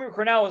 Romeo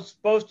Crennel is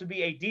supposed to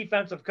be a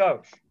defensive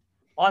coach.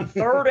 On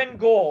 3rd and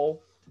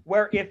goal,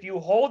 where if you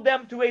hold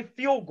them to a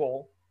field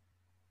goal,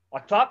 a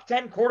top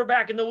 10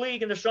 quarterback in the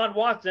league in Deshaun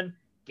Watson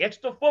gets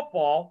the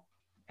football,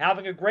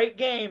 having a great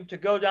game to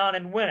go down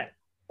and win it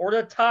or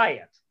to tie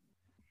it.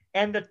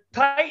 And the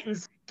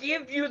Titans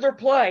give you their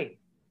play.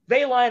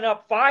 They line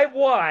up 5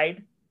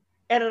 wide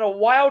and in a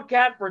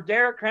wildcat for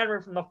Derrick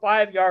Henry from the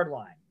 5-yard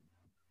line.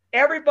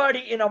 Everybody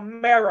in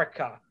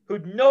America who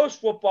knows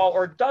football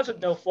or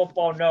doesn't know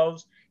football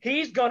knows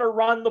he's going to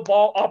run the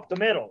ball up the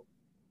middle.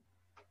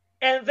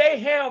 And they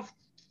have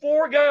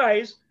 4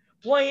 guys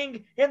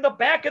playing in the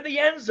back of the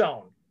end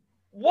zone.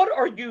 What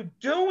are you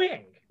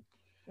doing?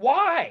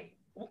 Why?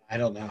 I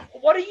don't know.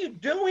 What are you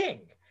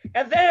doing?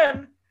 And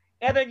then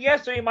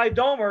yesterday, my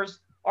Domers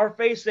are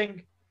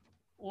facing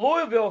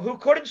Louisville, who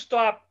couldn't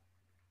stop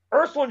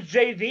Ursuline's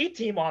JV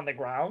team on the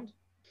ground.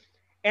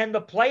 And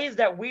the plays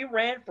that we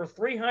ran for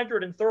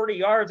 330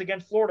 yards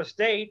against Florida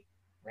State,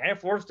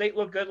 Florida State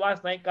looked good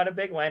last night, got a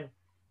big win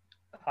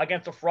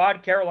against a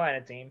fraud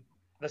Carolina team.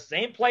 The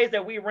same plays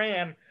that we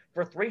ran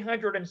for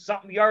 300 and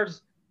something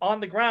yards on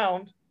the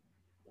ground,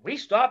 we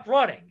stopped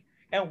running.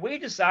 And we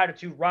decided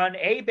to run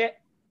A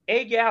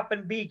gap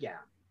and B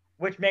gap,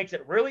 which makes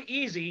it really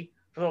easy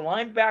for the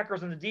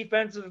linebackers and the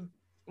defensive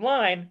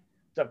line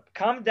to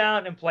come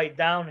down and play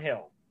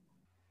downhill.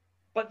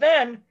 But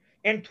then,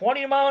 in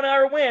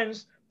 20-mile-an-hour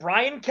winds,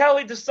 Brian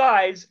Kelly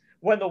decides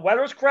when the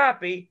weather's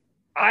crappy,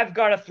 I've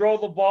got to throw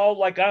the ball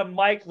like I'm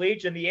Mike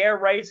Leach and the air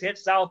raids hit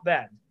South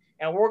Bend.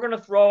 And we're going to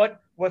throw it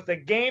with the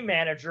game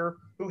manager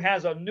who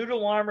has a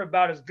noodle arm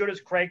about as good as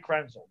Craig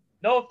Krenzel.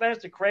 No offense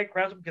to Craig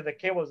Krenzel because the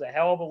kid was a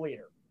hell of a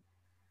leader.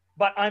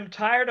 But I'm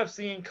tired of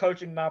seeing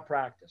coaching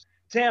malpractice.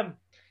 Tim,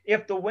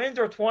 if the winds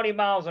are 20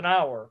 miles an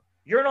hour,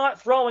 you're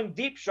not throwing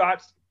deep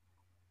shots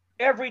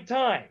every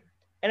time.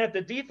 And if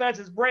the defense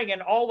is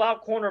bringing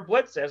all-out corner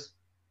blitzes,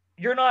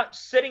 you're not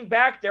sitting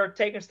back there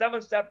taking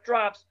 7-step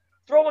drops,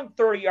 throwing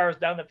 30 yards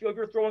down the field.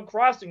 You're throwing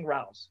crossing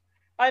routes.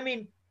 I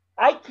mean,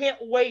 I can't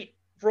wait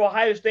for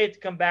Ohio State to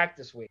come back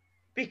this week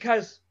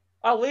because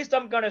at least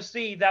I'm going to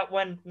see that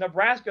when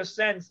Nebraska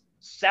sends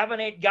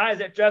 7-8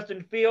 guys at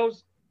Justin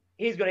Fields,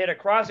 he's going to hit a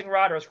crossing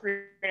route or a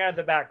screen out of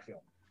the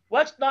backfield.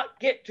 Let's not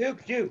get too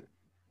cute.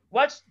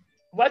 Let's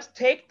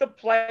take the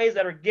plays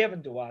that are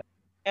given to us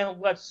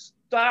and let's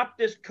stop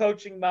this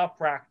coaching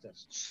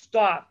malpractice.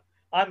 Stop.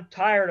 I'm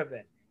tired of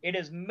it. It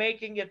is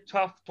making it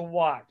tough to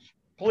watch.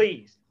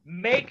 Please,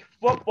 make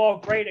football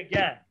great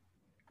again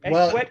and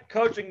quit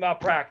coaching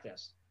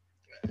malpractice.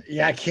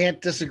 Yeah, I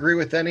can't disagree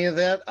with any of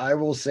that. I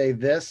will say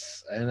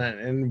this, and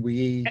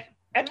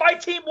my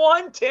team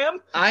won,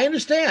 Tim. I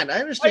understand.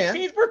 My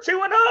teams were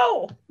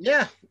 2-0.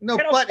 Yeah, no,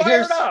 and but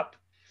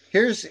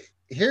here's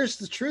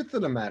the truth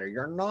of the matter.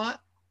 You're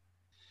not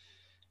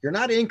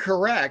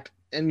incorrect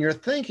in your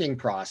thinking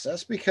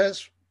process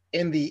because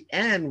in the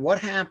end, what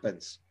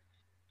happens?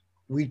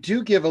 We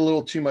do give a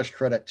little too much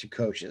credit to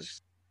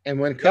coaches. And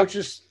when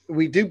coaches,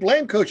 we do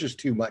blame coaches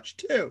too much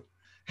too.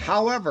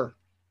 However,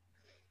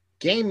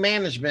 game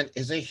management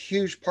is a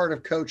huge part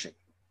of coaching.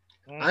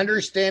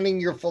 Understanding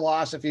your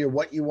philosophy of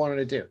what you wanted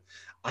to do.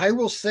 I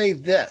will say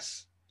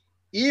this,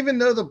 even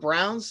though the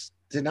Browns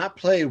did not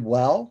play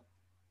well,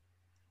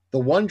 the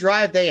one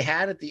drive they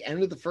had at the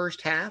end of the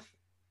first half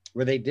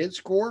where they did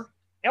score.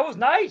 It was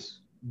nice.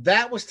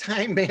 That was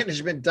time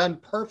management done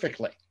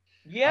perfectly.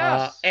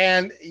 Yes.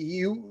 And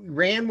you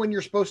ran when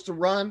you're supposed to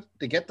run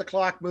to get the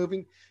clock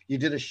moving. You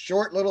did a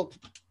short little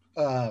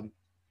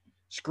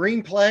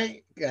screen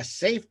play, a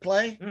safe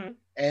play. Mm-hmm.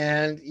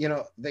 And,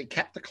 they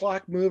kept the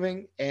clock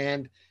moving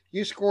and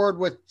you scored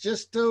with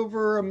just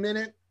over a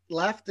minute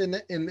left in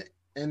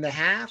the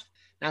half.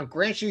 Now,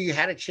 grant you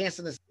had a chance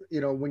in this,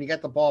 when you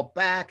get the ball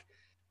back,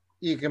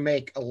 you can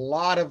make a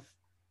lot of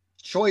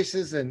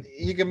choices and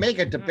you can make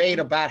a debate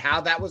about how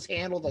that was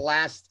handled the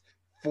last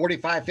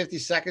 45, 50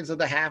 seconds of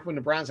the half when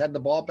the Browns had the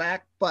ball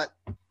back. But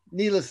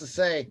needless to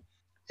say,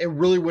 it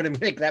really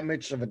wouldn't make that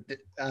much of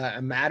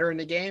a matter in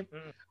the game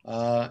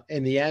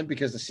in the end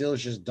because the Steelers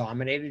just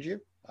dominated you.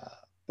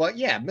 But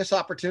yeah, missed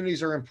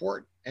opportunities are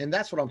important. And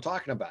that's what I'm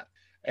talking about.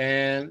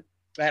 And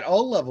at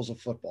all levels of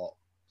football,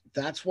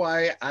 that's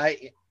why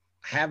I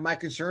have my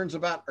concerns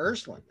about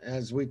Ursuline,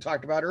 as we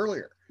talked about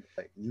earlier.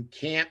 You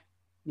can't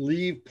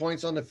leave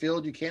points on the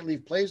field. You can't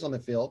leave plays on the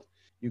field.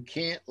 You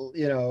can't,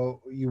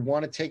 you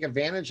want to take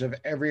advantage of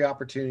every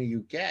opportunity you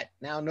get.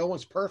 Now, no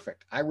one's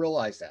perfect. I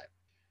realize that.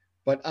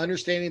 But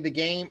understanding the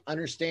game,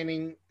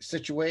 understanding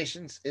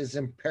situations is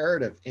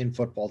imperative in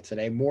football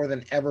today more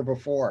than ever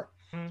before.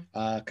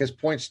 Because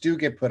points do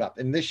get put up.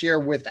 And this year,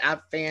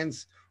 without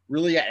fans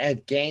really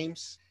at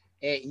games,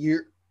 if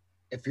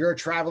you're a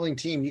traveling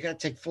team, you got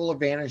to take full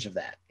advantage of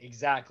that.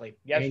 Exactly.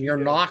 Yes, and you're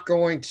not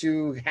going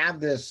to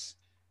have this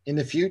in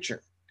the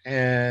future.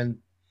 And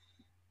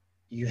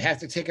you have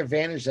to take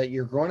advantage that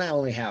you're going to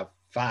only have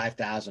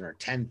 5,000 or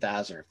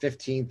 10,000 or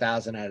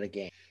 15,000 out of the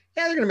game.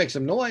 Yeah, they're going to make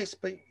some noise,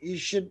 but you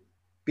should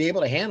be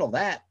able to handle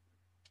that.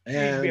 And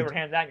you should be able to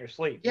handle that in your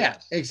sleep. Yeah,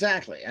 yes.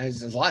 Exactly. And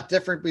it's a lot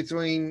different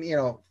between,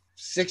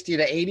 60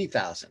 to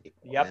 80,000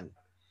 people. Yep. And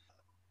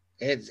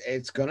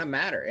it's going to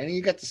matter. And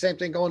you got the same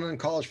thing going on in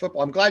college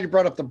football. I'm glad you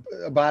brought up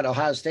about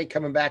Ohio State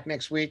coming back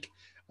next week.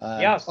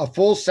 Yes. A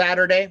full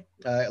Saturday.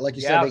 Like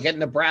you said, they Yes. get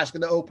Nebraska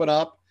to open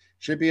up.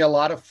 Should be a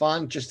lot of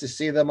fun just to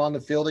see them on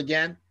the field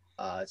again.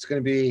 It's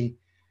going to be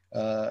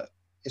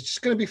it's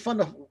just going to be fun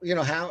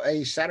to have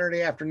a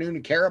Saturday afternoon to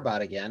care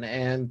about again.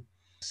 And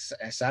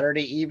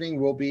Saturday evening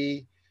will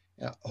be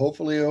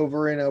hopefully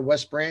over in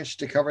West Branch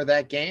to cover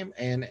that game,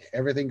 and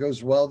everything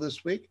goes well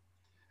this week,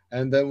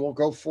 and then we'll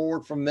go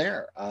forward from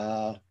there.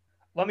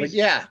 But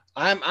yeah,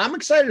 I'm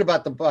excited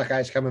about the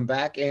Buckeyes coming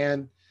back,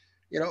 and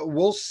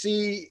we'll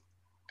see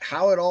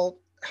how it all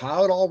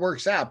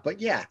works out.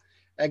 But yeah,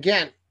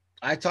 again,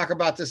 I talk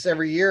about this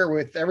every year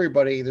with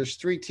everybody. There's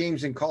 3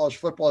 teams in college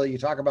football that you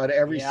talk about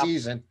every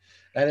season.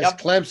 That is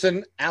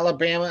Clemson,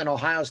 Alabama, and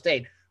Ohio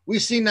State.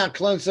 We've seen now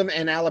Clemson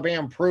and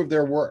Alabama prove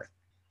their worth.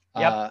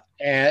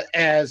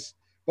 As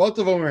both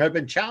of them have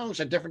been challenged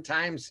at different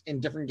times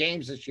in different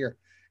games this year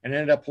and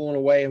ended up pulling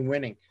away and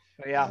winning.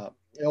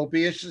 It'll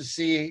be interesting to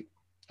see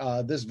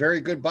this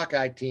very good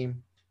Buckeye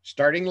team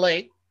starting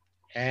late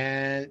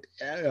and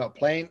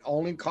playing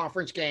only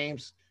conference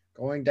games,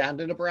 going down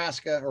to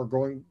Nebraska or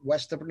going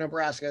west of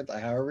Nebraska,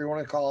 however you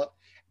want to call it,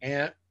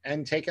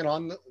 and taking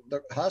on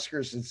the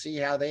Huskers and see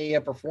how they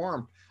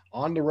perform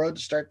on the road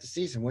to start the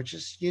season, which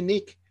is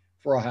unique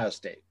for Ohio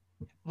State.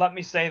 Let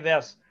me say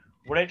this.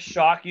 Would it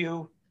shock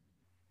you,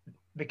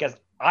 because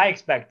I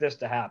expect this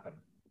to happen,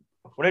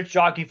 would it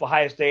shock you if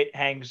Ohio State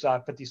hangs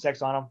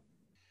 56 on them?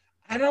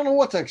 I don't know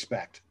what to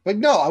expect, but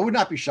no, I would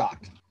not be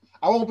shocked.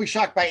 I won't be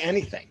shocked by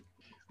anything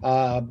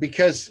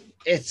because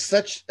it's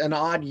such an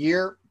odd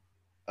year.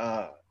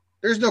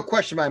 There's no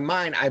question in my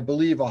mind. I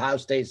believe Ohio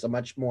State is a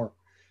much more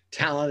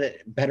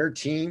talented, better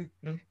team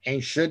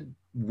and should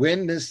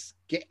win this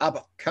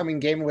upcoming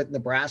game with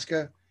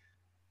Nebraska,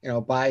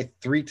 by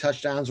 3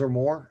 touchdowns or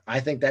more. I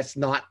think that's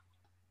not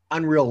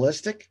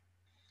unrealistic.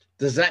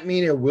 Does that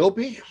mean it will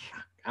be?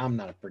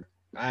 I'm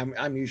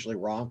usually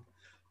wrong,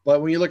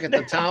 but when you look at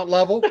the talent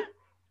level,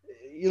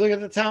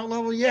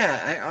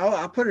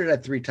 I'll put it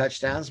at 3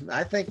 touchdowns.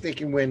 I think they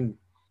can win,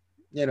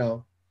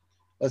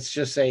 let's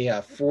just say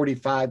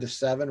 45-7,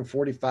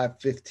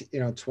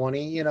 45-15,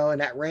 20, in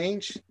that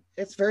range.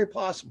 It's very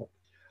possible.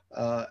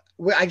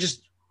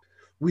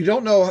 We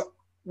don't know.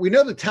 We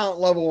know the talent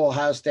level of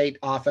Ohio State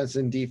offense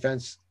and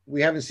defense.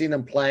 We haven't seen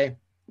them play.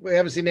 We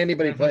haven't seen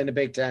anybody play in the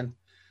Big Ten.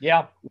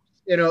 Yeah.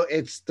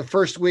 It's the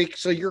first week,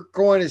 so you're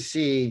going to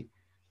see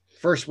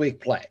first week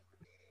play.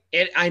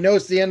 I know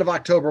it's the end of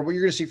October, but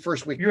you're going to see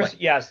first week play.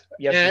 Yes,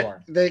 you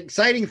are. The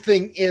exciting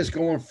thing is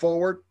going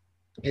forward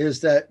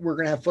is that we're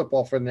going to have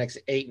football for the next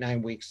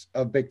 8-9 weeks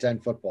of Big Ten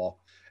football,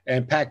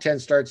 and Pac-10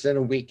 starts in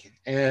a week,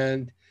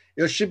 and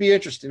it should be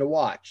interesting to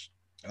watch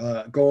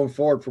going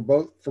forward for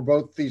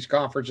both these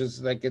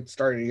conferences that get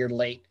started here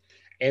late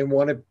and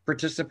want to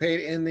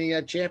participate in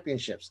the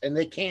championships, and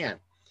they can.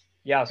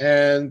 Yes.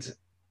 And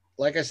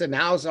like I said,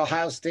 now is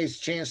Ohio State's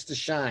chance to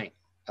shine.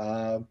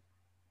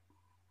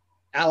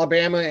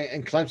 Alabama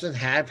and Clemson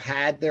have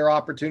had their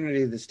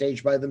opportunity to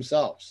stage by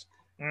themselves.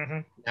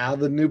 Now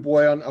the new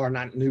boy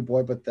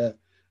but the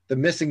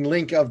missing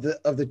link of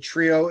the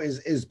trio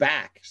is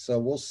back. So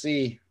we'll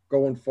see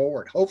going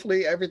forward.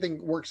 Hopefully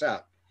everything works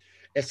out.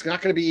 It's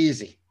not going to be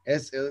easy.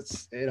 It's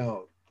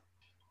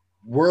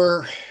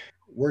we're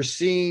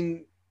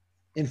seeing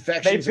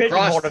infections they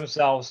across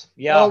themselves.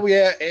 Yeah. Oh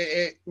yeah.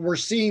 We're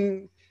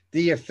seeing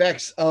the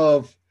effects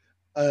of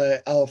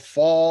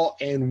fall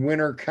and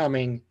winter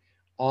coming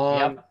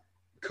on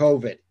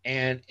COVID,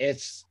 and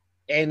it's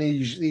in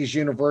these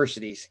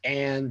universities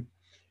and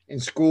in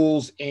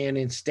schools and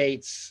in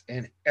states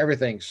and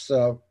everything.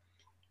 So,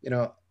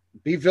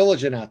 be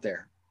vigilant out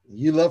there.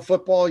 You love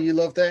football, you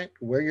love that,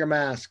 wear your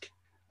mask,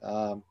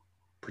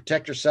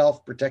 protect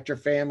yourself, protect your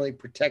family,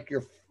 protect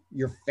your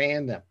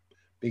fandom,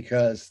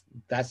 because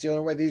that's the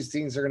only way these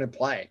things are going to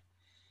play.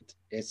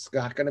 It's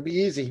not going to be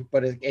easy,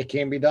 but it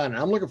can be done.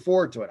 I'm looking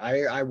forward to it.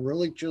 I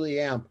really, truly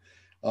am.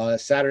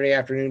 Saturday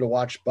afternoon to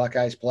watch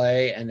Buckeyes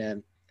play, and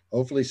then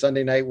hopefully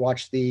Sunday night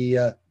watch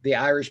the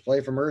Irish play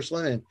from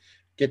Ursuline and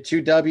get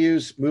 2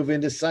 W's, move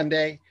into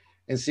Sunday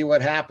and see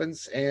what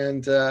happens.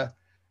 And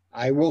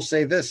I will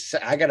say this: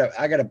 I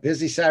got a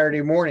busy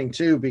Saturday morning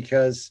too,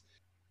 because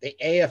the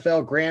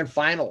AFL Grand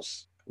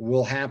Finals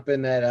will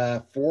happen at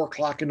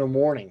 4:00 in the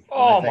morning.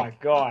 Oh my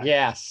God!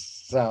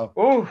 Yes. So.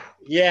 Ooh.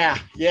 Yeah.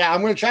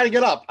 I'm going to try to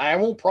get up. I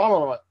won't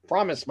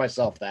promise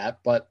myself that,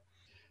 but.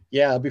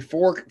 Yeah,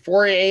 before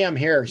 4 a.m.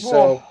 here.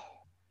 So,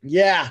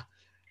 yeah.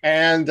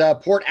 And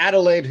Port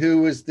Adelaide, who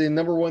was the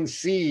number 1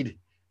 seed,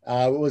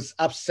 was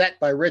upset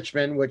by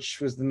Richmond,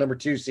 which was the number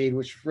 2 seed,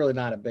 which was really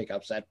not a big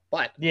upset.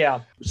 But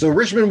yeah. So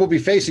Richmond will be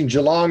facing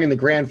Geelong in the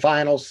grand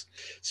finals.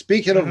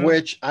 Speaking of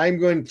which, I'm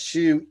going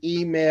to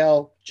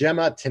email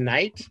Gemma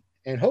tonight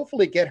and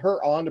hopefully get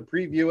her on to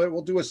preview it.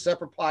 We'll do a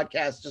separate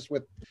podcast just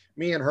with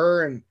me and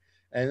her, and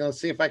I'll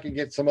see if I can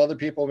get some other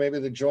people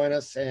maybe to join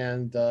us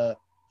and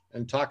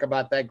talk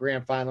about that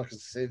grand final,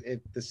 because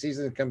the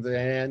season comes to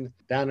an end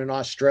down in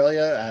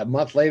Australia a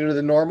month later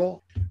than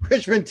normal.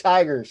 Richmond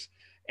Tigers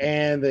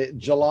and the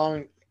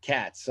Geelong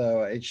Cats.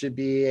 So it should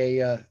be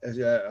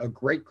a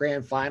great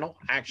grand final,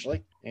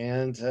 actually.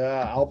 And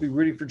I'll be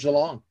rooting for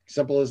Geelong.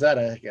 Simple as that.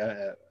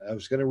 I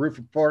was going to root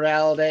for Port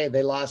Adelaide.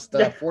 They lost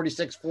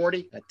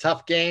 46-40. A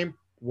tough game.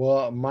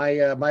 Well, my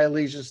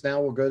allegiance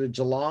now will go to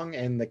Geelong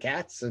and the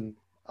Cats, and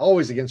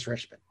always against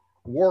Richmond.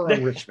 War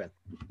on Richmond.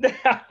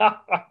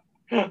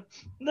 All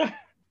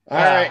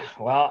right.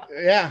 Well,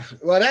 yeah.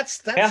 Well,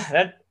 that's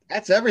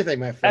everything,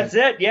 my friend. That's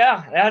it.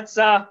 Yeah, that's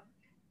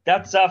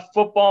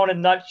football in a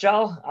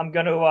nutshell. I'm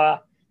going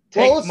to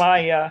take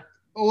my.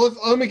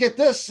 Let me get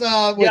this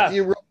with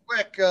you real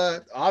quick.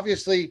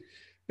 Obviously,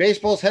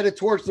 baseball's headed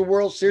towards the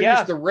World Series.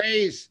 Yeah. The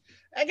Rays.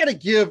 I got to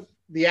give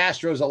the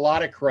Astros a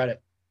lot of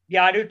credit.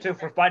 Yeah, I do too,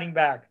 for fighting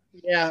back.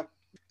 Yeah.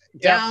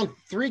 Down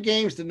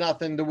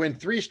 3-0 to win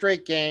 3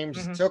 straight games.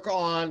 Mm-hmm. Took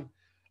on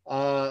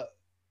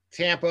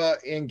Tampa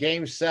in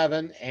Game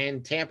 7,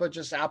 and Tampa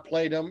just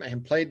outplayed them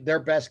and played their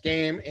best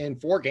game in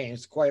 4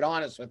 games, quite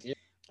honest with you.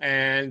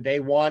 And they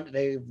won.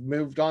 They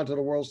moved on to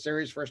the World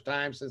Series first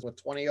time since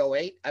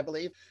 2008, I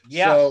believe.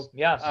 Yes, so,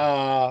 yes.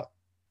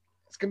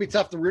 It's going to be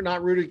tough to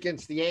not root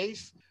against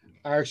against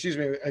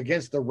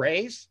the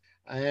Rays.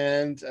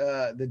 And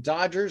the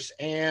Dodgers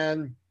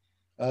and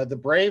the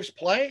Braves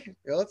play.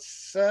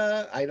 Let's.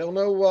 I don't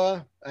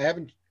know. I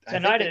haven't.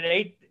 Tonight at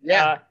 8.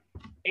 Yeah.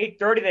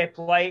 8:30 they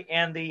play,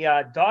 and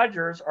the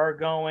Dodgers are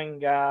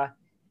going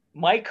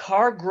Mike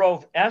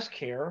Hargrove-esque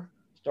here,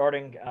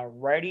 starting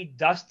righty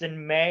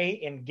Dustin May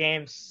in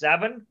Game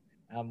 7.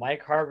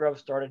 Mike Hargrove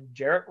started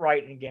Jarrett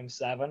Wright in Game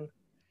 7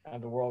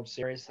 of the World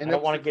Series. And I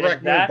don't want to get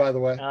into that, by the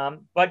way.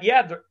 But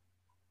yeah,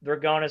 they're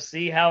going to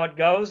see how it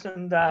goes.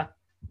 And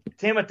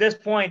Tim, at this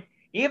point,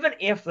 even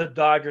if the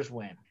Dodgers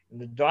win, and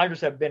the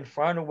Dodgers have been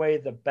far and away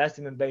the best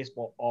team in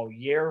baseball all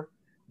year.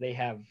 They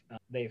have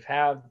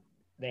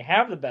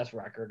the best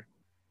record.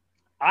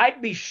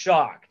 I'd be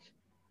shocked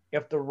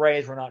if the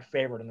Rays were not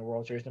favored in the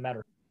World Series, no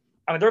matter.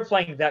 I mean, they're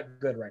playing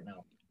that good right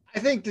now. I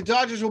think the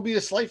Dodgers will be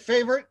a slight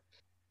favorite.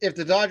 If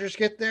the Dodgers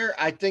get there,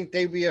 I think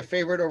they'd be a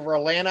favorite over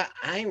Atlanta.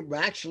 I'm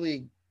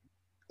actually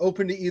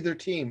open to either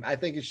team. I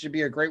think it should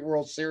be a great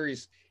World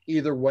Series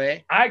either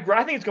way. I agree.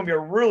 I think it's going to be a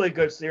really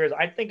good series.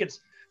 I think it's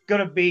going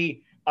to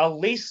be at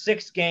least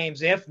 6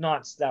 games, if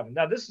not 7.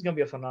 Now, this is going to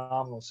be a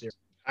phenomenal series.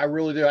 I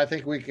really do. I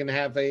think we can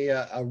have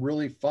a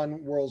really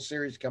fun World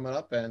Series coming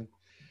up, and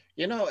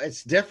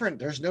it's different.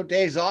 There's no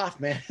days off,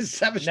 man.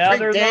 7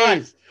 straight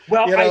days.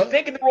 Not. Well, I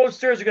think in the World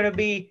Series are going to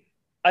be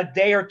a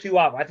day or 2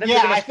 off. I think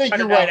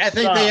you're right. I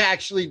think they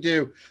actually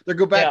do. They'll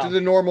go back to the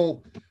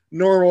normal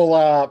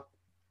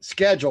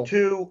schedule.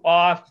 2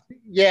 off.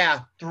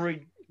 Yeah.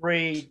 3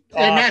 and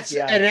off.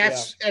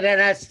 That's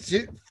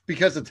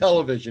because of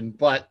television,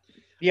 but.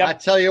 Yep. I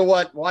tell you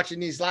what, watching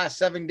these last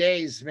 7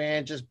 days,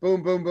 man, just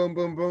boom, boom, boom,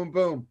 boom, boom,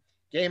 boom,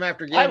 game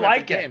after game. I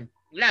like after game.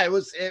 Yeah,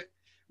 it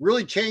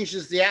really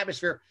changes the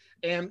atmosphere.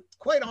 And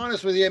quite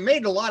honest with you, it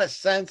made a lot of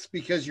sense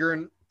because you're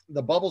in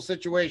the bubble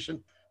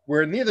situation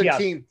where neither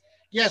team,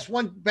 yes,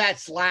 one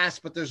bats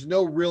last, but there's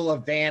no real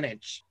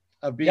advantage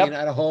of being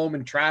at home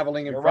and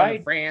traveling in front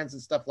of fans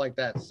and stuff like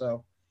that.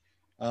 So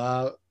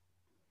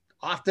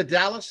off to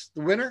Dallas,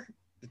 the winner,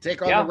 to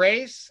take on the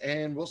Rays,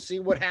 and we'll see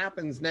what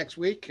happens next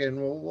week, and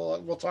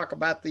we'll talk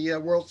about the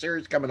World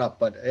Series coming up.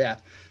 But yeah,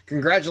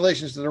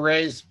 congratulations to the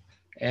Rays,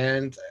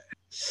 and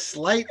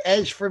slight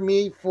edge for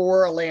me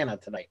for Atlanta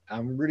tonight.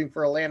 I'm rooting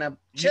for Atlanta.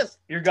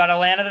 You got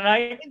Atlanta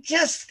tonight?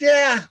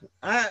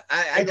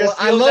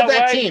 I love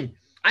that team.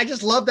 I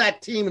just love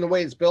that team and the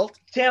way it's built.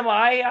 Tim,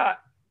 I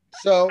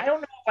don't know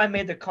if I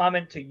made the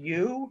comment to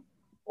you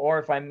or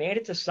if I made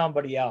it to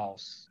somebody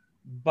else,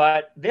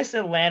 but this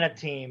Atlanta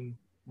team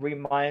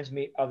reminds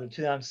me of the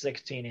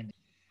 2016 Indians.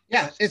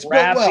 Yeah, it's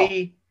built well.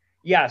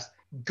 Yes,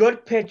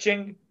 good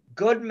pitching,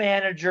 good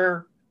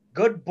manager,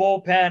 good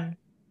bullpen,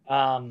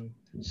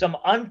 some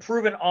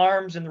unproven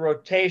arms in the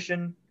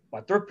rotation,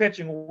 but they're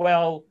pitching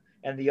well,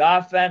 and the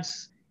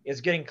offense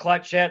is getting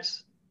clutch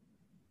hits.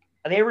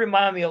 And they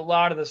remind me a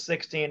lot of the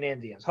 16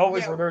 Indians.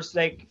 Hopefully, for their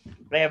sake,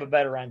 they have a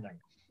better ending.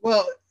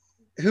 Well,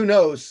 who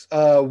knows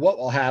what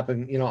will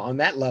happen, on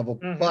that level.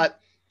 Mm-hmm. But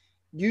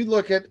you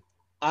look at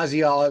Ozzie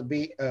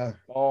Albies,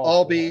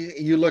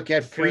 you look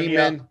at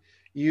Freeman,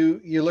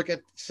 you look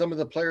at some of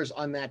the players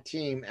on that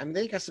team. I mean,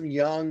 they got some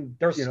young,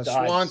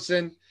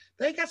 Swanson.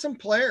 They got some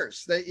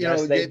players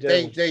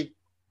that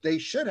they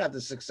should have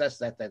the success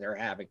that they're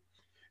having.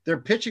 Their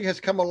pitching has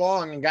come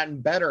along and gotten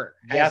better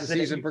as the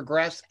season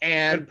progressed.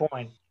 And good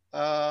point.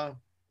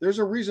 There's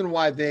a reason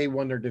why they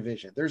won their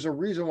division. There's a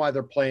reason why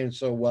they're playing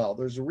so well.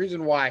 There's a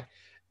reason why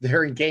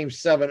they're in Game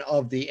 7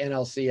 of the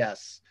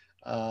NLCS.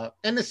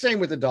 And the same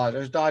with the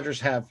Dodgers. Dodgers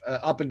have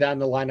up and down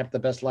the lineup, the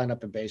best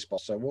lineup in baseball.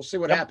 So we'll see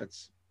what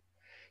happens.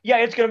 Yeah,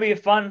 it's going to be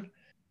fun.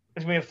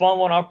 It's going to be a fun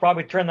one. I'll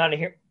probably turn that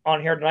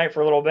on here tonight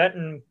for a little bit.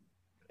 And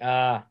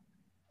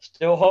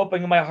still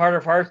hoping in my heart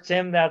of hearts,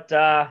 Tim,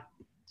 that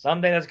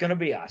someday that's going to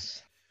be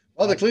us.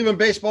 Well, the Cleveland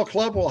Baseball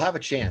Club will have a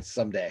chance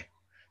someday.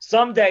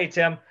 Someday,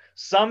 Tim.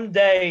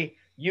 Someday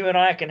you and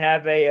I can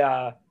have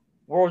a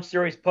World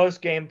Series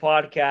post-game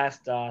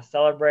podcast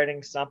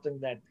celebrating something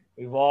that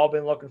we've all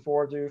been looking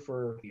forward to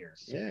for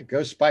years. Yeah,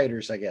 go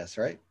Spiders, I guess,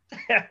 right?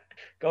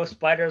 Go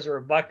Spiders or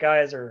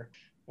Buckeyes or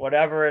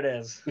whatever it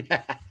is.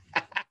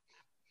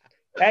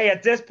 Hey,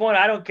 at this point,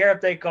 I don't care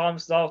if they call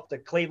themselves the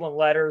Cleveland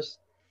Letters,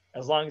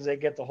 as long as they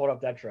get to hold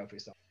up that trophy.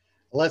 So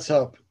let's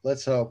hope.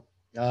 Let's hope.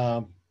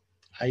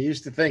 I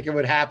used to think it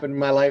would happen in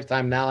my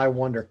lifetime. Now I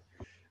wonder.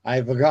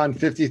 I've gone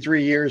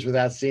 53 years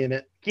without seeing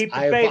it. Keep the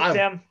faith,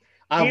 Tim.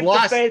 Keep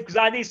the faith, because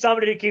I need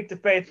somebody to keep the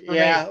faith for me.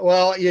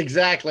 Well,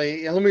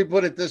 exactly. And let me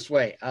put it this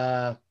way.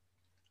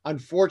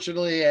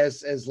 Unfortunately,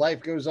 as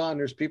life goes on,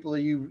 there's people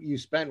that you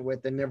spent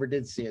with that never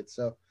did see it.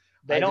 So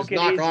they don't get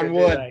knock easier, on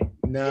wood.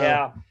 No.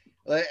 Yeah.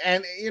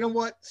 And you know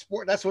what?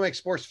 That's what makes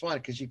sports fun,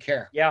 because you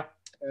care. Yeah.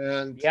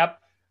 And yep.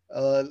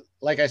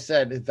 Like I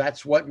said,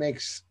 that's what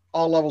makes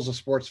all levels of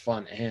sports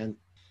fun. And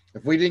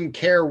if we didn't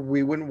care,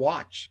 we wouldn't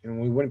watch and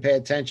we wouldn't pay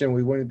attention.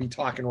 We wouldn't be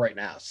talking right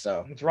now.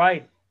 So that's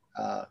right.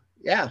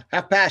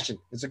 Have passion.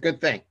 It's a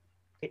good thing.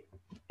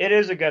 It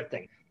is a good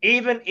thing.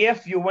 Even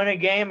if you win a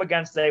game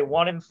against a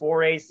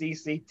 1-4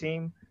 ACC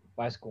team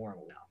by scoring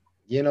well.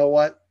 You know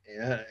what?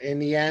 In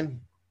the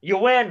end, you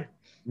win.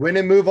 Win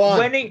and move on.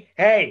 Winning.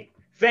 Hey,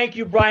 thank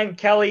you, Brian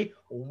Kelly.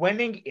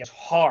 Winning is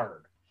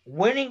hard.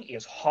 Winning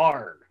is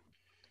hard.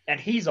 And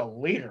he's a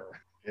leader.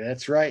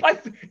 That's right.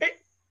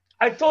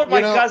 I told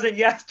my cousin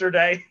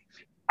yesterday,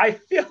 I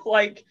feel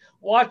like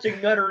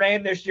watching Notre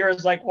Dame this year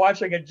is like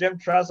watching a Jim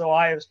Tress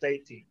Ohio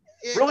State team.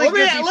 Really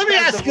let me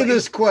ask you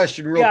this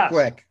question real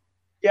quick.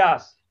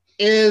 Yes.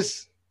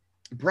 Is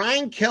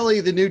Brian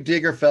Kelly the new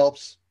Digger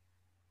Phelps?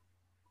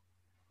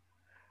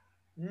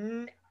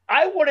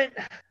 I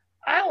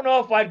don't know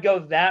if I'd go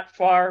that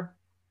far.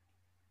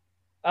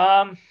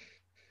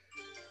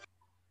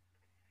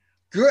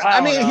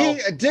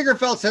 Digger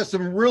Phelps has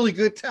some really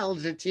good,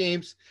 talented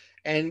teams,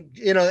 and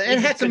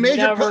had some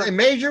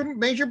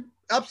major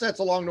upsets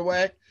along the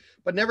way,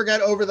 but never got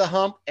over the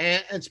hump,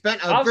 and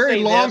spent a very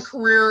long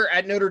career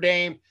at Notre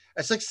Dame,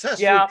 a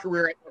successful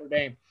career at Notre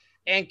Dame.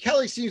 And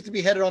Kelly seems to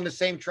be headed on the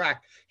same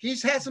track.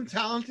 He's had some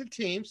talented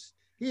teams.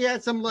 He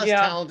had some less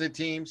talented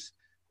teams,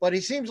 but he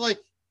seems like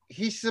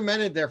he's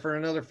cemented there for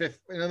another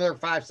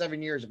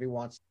 5-7 years if he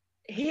wants.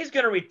 He's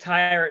going to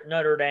retire at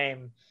Notre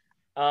Dame,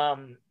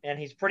 and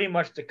he's pretty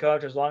much the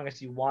coach as long as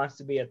he wants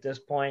to be at this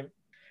point.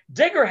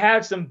 Digger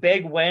had some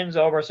big wins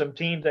over some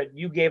teams that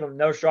you gave him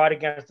no shot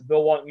against, the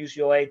Bill Walton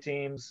UCLA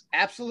teams.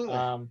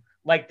 Absolutely.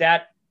 Like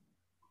that.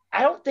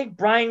 I don't know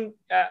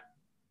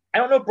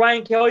if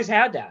Brian Kelly's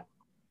had that.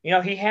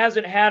 He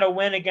hasn't had a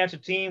win against a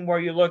team where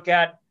you look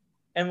at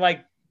and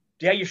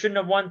you shouldn't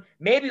have won.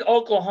 Maybe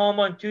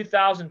Oklahoma in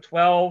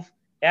 2012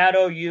 at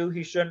OU,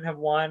 he shouldn't have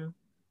won.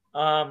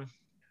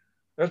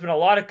 There's been a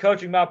lot of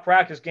coaching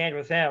malpractice games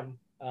with him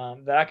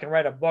that I can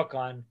write a book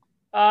on.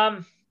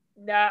 I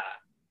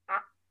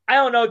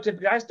don't know.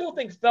 I still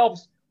think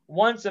Phelps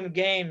won some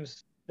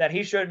games that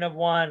he shouldn't have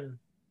won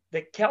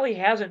that Kelly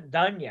hasn't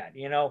done yet.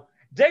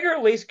 Digger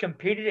at least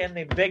competed in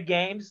the big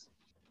games.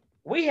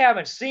 We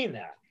haven't seen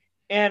that.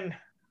 And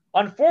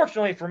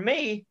unfortunately for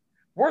me,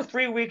 we're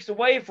 3 weeks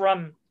away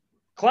from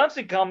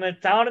Clemson coming to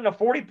town in a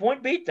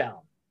 40-point beatdown.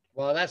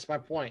 Well, that's my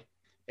point.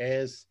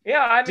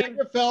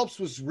 Digger Phelps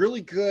was really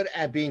good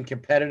at being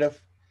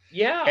competitive.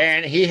 Yeah.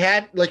 And he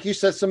had, like you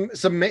said,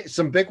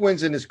 some big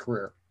wins in his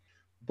career.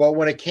 But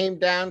when it came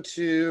down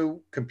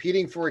to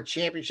competing for a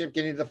championship,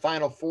 getting to the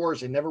Final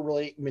Fours, it never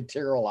really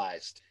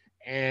materialized.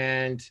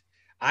 And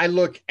I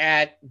look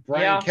at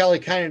Brian Kelly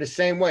kind of the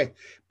same way.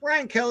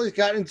 Brian Kelly's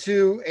got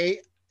into a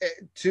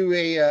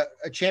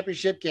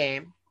championship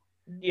game.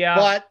 Yeah.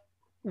 But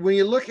when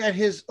you look at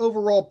his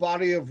overall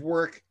body of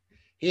work,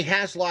 he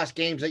has lost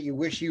games that you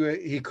wish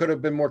he could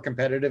have been more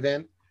competitive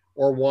in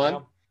or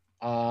won.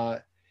 Yeah.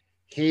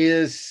 He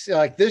is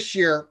like this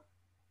year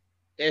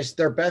is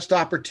their best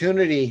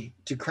opportunity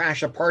to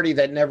crash a party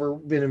that never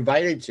been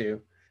invited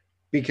to,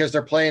 because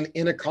they're playing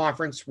in a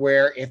conference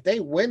where if they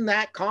win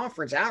that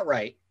conference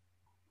outright,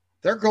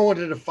 they're going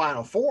to the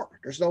Final Four.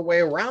 There's no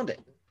way around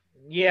it.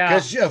 Yeah.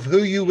 Because of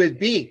who you would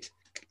beat.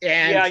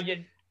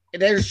 And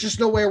there's just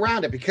no way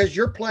around it, because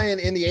you're playing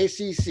in the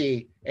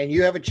ACC and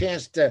you have a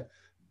chance to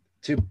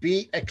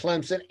beat a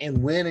Clemson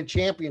and win a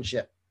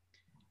championship.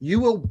 You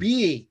will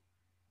be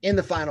in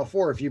the Final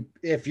Four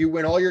if you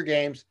win all your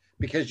games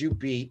because you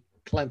beat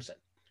Clemson.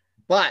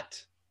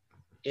 But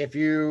if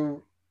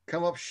you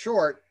come up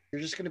short, you're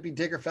just going to be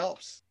Digger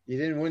Phelps. You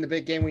didn't win the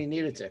big game when you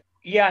needed to.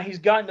 Yeah, he's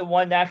gotten to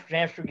one national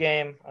championship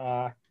game.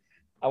 I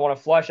want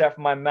to flush out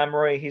from my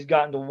memory. He's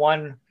gotten to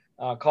one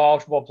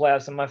college football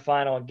playoff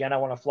semifinal. Again, I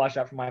want to flush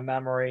out from my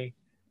memory.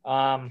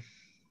 Tim,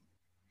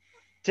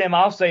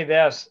 I'll say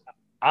this.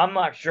 I'm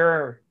not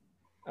sure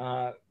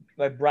a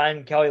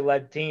Brian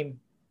Kelly-led team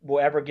will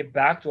ever get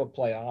back to a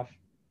playoff.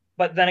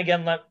 But then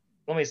again, let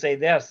me say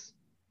this.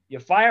 You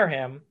fire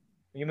him,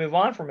 you move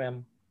on from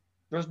him,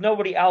 there's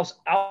nobody else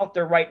out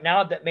there right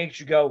now that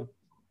makes you go,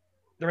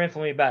 they're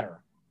infinitely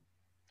better.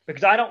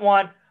 Because I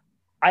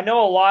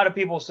know a lot of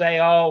people say,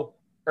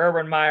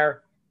 Urban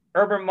Meyer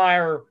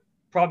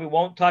probably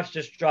won't touch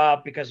this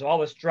job because of all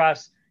the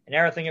stress and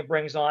everything it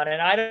brings on.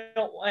 And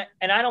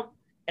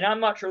I'm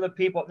not sure the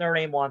people at Notre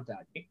Dame want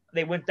that.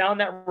 They went down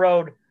that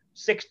road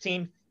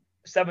 16,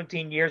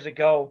 17 years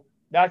ago.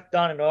 That's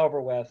done and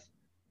over with.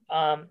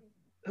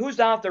 Who's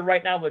out there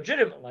right now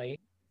legitimately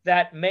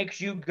that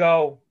makes you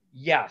go,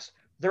 yes,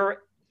 they're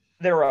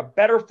a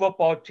better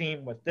football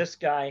team with this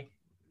guy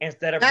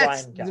instead of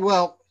Brian Kelly.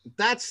 Well,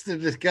 that's the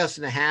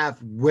discussion to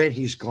have when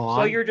he's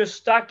gone. So you're just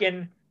stuck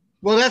in.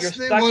 Well, that's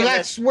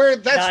where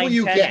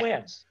you get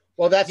wins.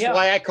 Well, that's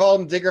why I call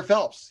him Digger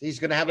Phelps. He's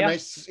going to have a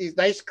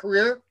nice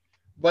career,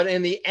 but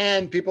in the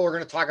end, people are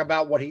going to talk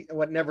about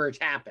what never has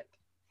happened.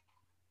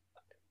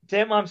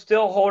 Tim, I'm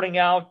still holding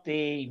out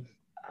the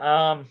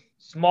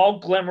small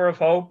glimmer of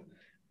hope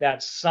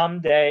that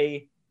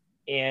someday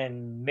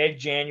in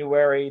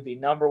mid-January, the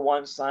number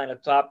one sign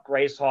atop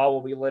Grace Hall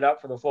will be lit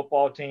up for the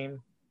football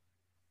team.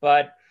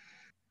 But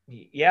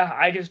yeah,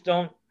 I just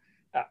don't.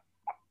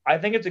 I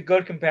think it's a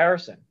good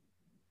comparison.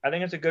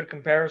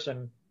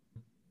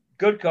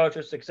 Good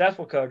coaches,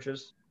 successful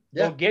coaches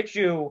will get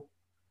you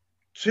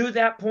to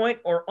that point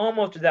or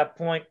almost to that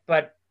point,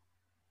 but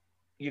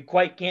you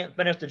quite can't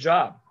finish the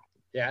job.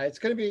 Yeah,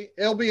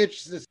 it'll be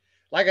interesting.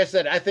 Like I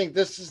said, I think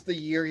this is the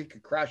year he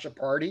could crash a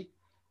party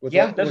with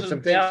some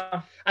things.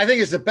 Yeah. I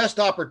think it's the best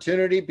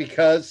opportunity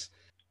because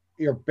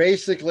you're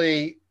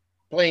basically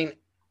playing,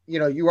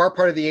 you are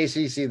part of the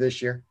ACC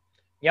this year.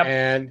 Yep.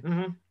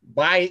 And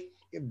by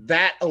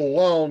that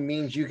alone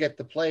means you get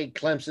to play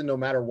Clemson no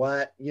matter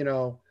what,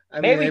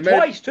 Maybe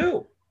twice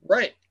too.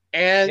 Right.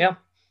 And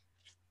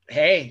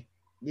hey,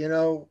 you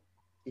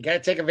got to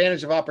take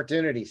advantage of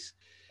opportunities.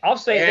 I'll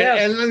say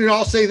this. And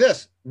I'll say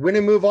this. Win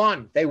and move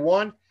on. They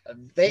won.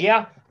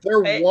 They're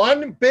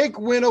one big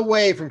win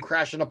away from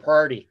crashing a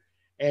party.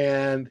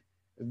 And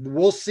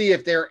we'll see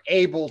if they're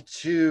able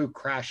to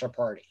crash a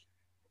party.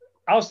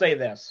 I'll say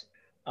this.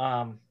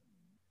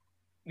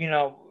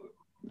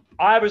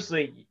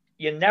 Obviously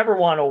you never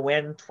want to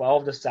win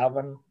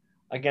 12-7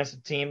 against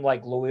a team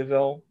like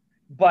Louisville.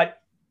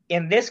 But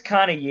in this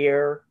kind of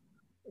year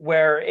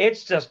where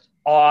it's just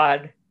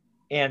odd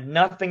and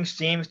nothing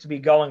seems to be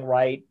going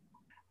right,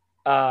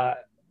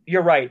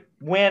 you're right.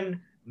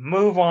 Win,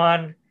 move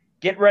on,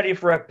 get ready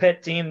for a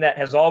Pitt team that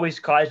has always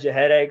caused you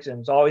headaches and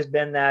has always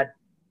been that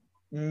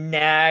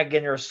nag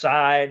in your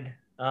side.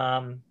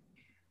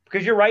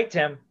 Because you're right,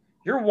 Tim.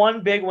 You're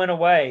one big win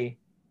away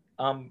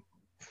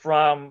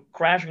from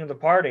crashing the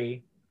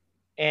party.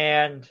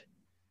 And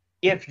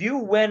if you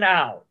win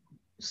out,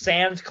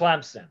 sans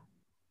Clemson,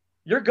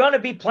 you're going to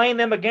be playing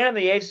them again in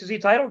the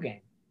ACC title game.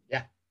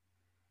 Yeah.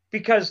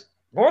 Because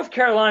North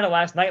Carolina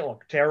last night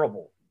looked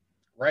terrible.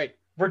 Right.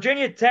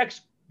 Virginia Tech's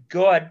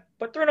good,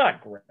 but they're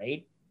not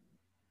great.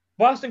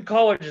 Boston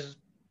College is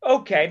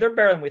okay. They're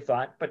better than we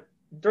thought, but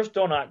they're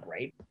still not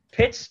great.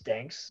 Pitt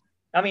stinks.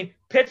 I mean,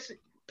 Pitt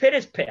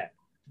is Pitt.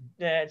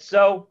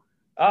 So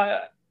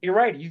you're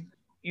right.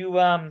 You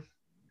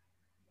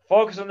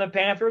focus on the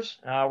Panthers.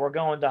 We're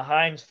going to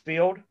Heinz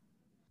Field,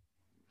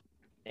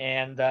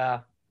 and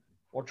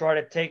we'll try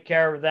to take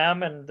care of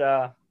them and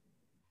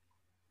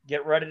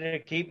get ready to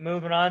keep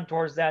moving on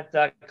towards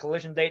that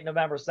collision date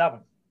November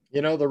 7th.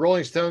 The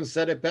Rolling Stones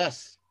said it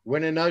best,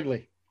 winning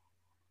ugly.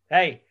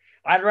 Hey,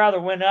 I'd rather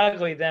win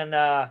ugly than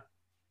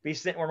be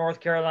sitting where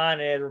North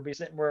Carolina is or be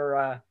sitting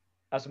where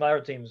some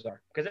other teams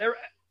are. Because,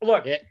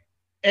 look. Yeah.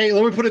 Hey,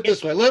 let me put it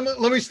this way. Let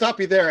me stop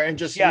you there and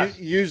just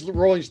use the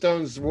Rolling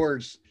Stones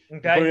words.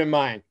 Okay. Put it in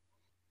mind.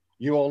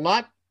 It will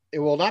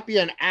not be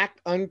an act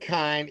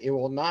unkind. It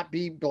will not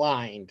be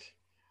blind.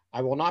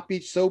 I will not be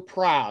so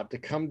proud to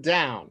come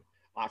down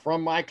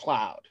from my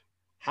cloud.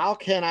 How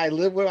can I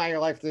live my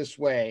life this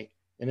way?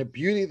 And a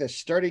beauty that's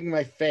starting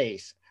my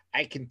face.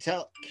 I can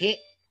tell.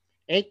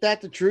 Ain't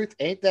that the truth?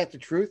 Ain't that the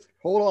truth?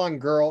 Hold on,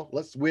 girl.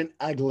 Let's win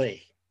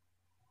ugly.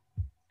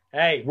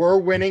 Hey. We're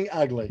winning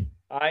ugly.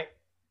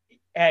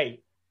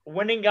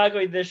 Winning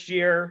ugly this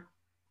year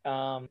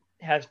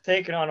has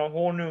taken on a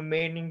whole new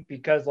meaning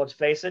because, let's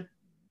face it,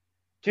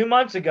 2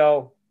 months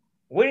ago,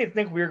 we didn't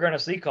think we were going to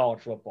see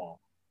college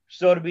football.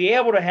 So to be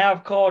able to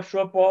have college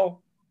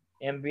football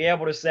and be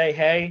able to say,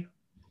 hey,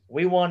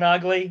 we won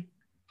ugly,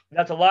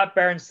 that's a lot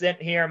better than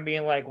sitting here and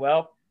being like,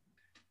 well.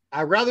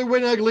 I'd rather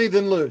win ugly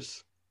than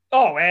lose.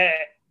 Oh,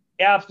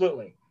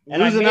 absolutely.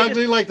 And losing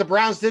ugly like the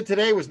Browns did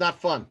today was not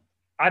fun.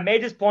 I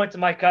made this point to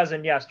my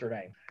cousin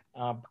yesterday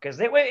because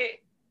it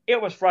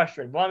was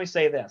frustrating. But let me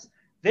say this.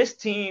 This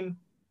team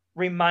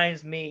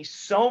reminds me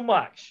so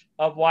much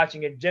of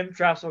watching a Jim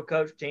Tressel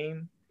coach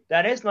team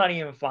that it's not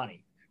even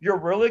funny. You're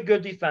really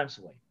good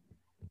defensively.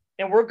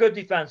 And we're good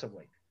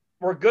defensively.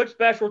 We're good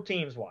special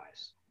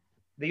teams-wise.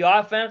 The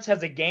offense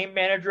has a game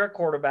manager at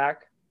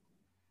quarterback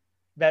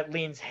that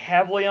leans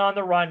heavily on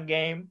the run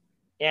game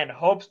and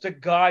hopes to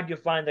God you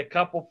find a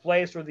couple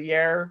plays through the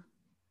air.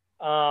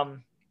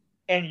 And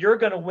you're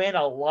going to win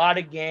a lot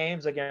of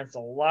games against a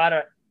lot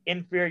of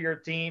inferior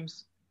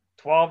teams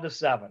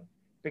 12-7.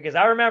 Because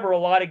I remember a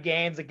lot of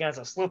games against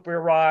a Slippery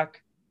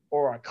Rock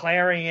or a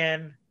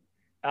Clarion.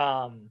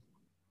 I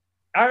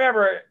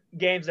remember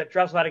games that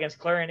Tressel had against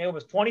Clarion. It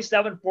was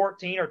 27-14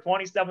 or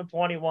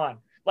 27-21.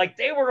 Like,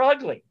 they were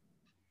ugly.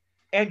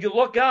 And you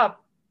look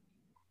up,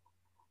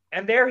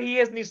 and there he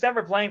is in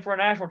December playing for a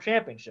national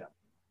championship.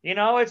 You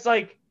know, it's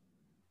like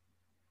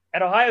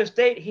at Ohio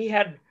State, he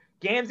had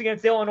games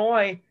against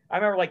Illinois. I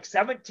remember like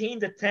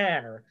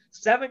 17-10 or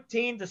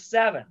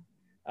 17-7.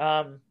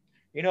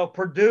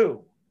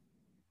 Purdue.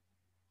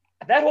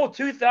 That whole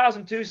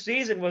 2002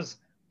 season was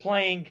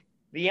playing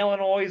the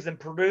Illinois and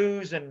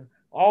Purdue's and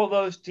all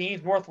those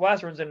teams,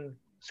 Northwesterns, and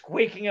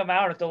squeaking them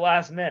out at the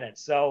last minute.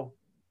 So,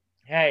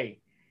 hey,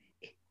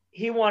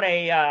 he won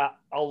a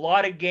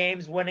lot of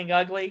games winning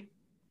ugly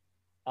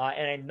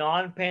in a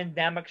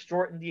non-pandemic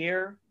shortened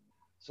year.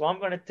 So I'm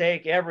going to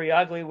take every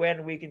ugly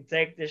win we can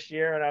take this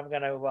year, and I'm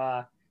going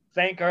to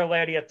thank Our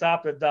Lady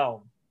atop the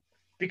dome.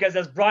 Because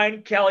as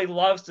Brian Kelly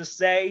loves to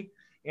say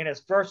in his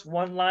first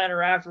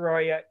one-liner after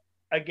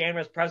a game at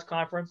his press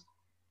conference,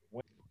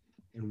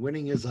 and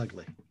winning is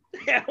ugly.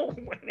 Yeah,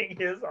 winning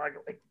is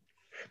ugly.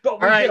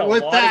 But we right, get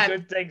a lot of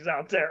good things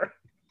out there.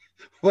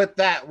 With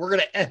that, we're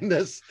going to end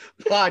this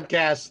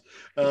podcast.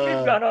 We've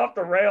gone off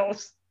the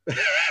rails.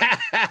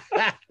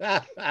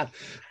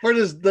 For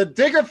the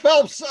Digger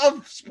Phelps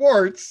of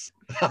sports,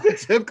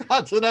 Tim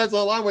Continenza,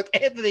 along with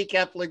Anthony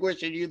Kepling,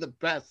 wishing you the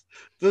best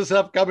this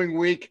upcoming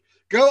week.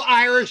 Go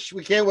Irish.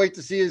 We can't wait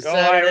to see you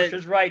Saturday. Irish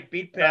is right.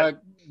 Beat Pitt.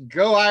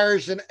 Go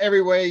Irish in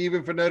every way,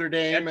 even for Notre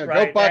Dame. That's and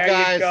right. Go Buckeyes.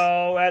 There you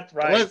go. That's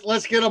right.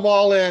 Let's get them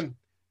all in.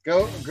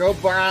 Go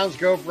Browns.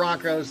 Go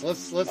Broncos.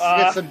 Let's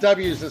get some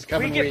W's this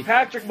coming week. We get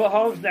Patrick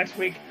Mahomes next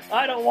week.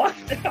 I don't want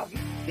them.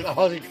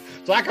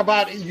 Talk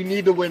about you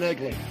need to win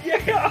ugly.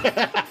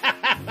 Yeah.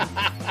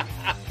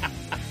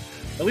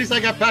 At least I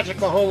got Patrick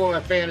Mahomes on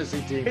my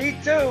fantasy team. Me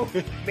too.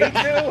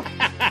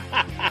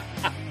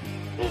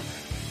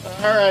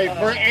 All right,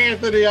 for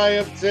Anthony, I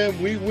am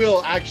Tim. We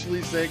will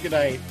actually say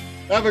goodnight.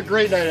 Have a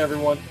great night,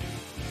 everyone.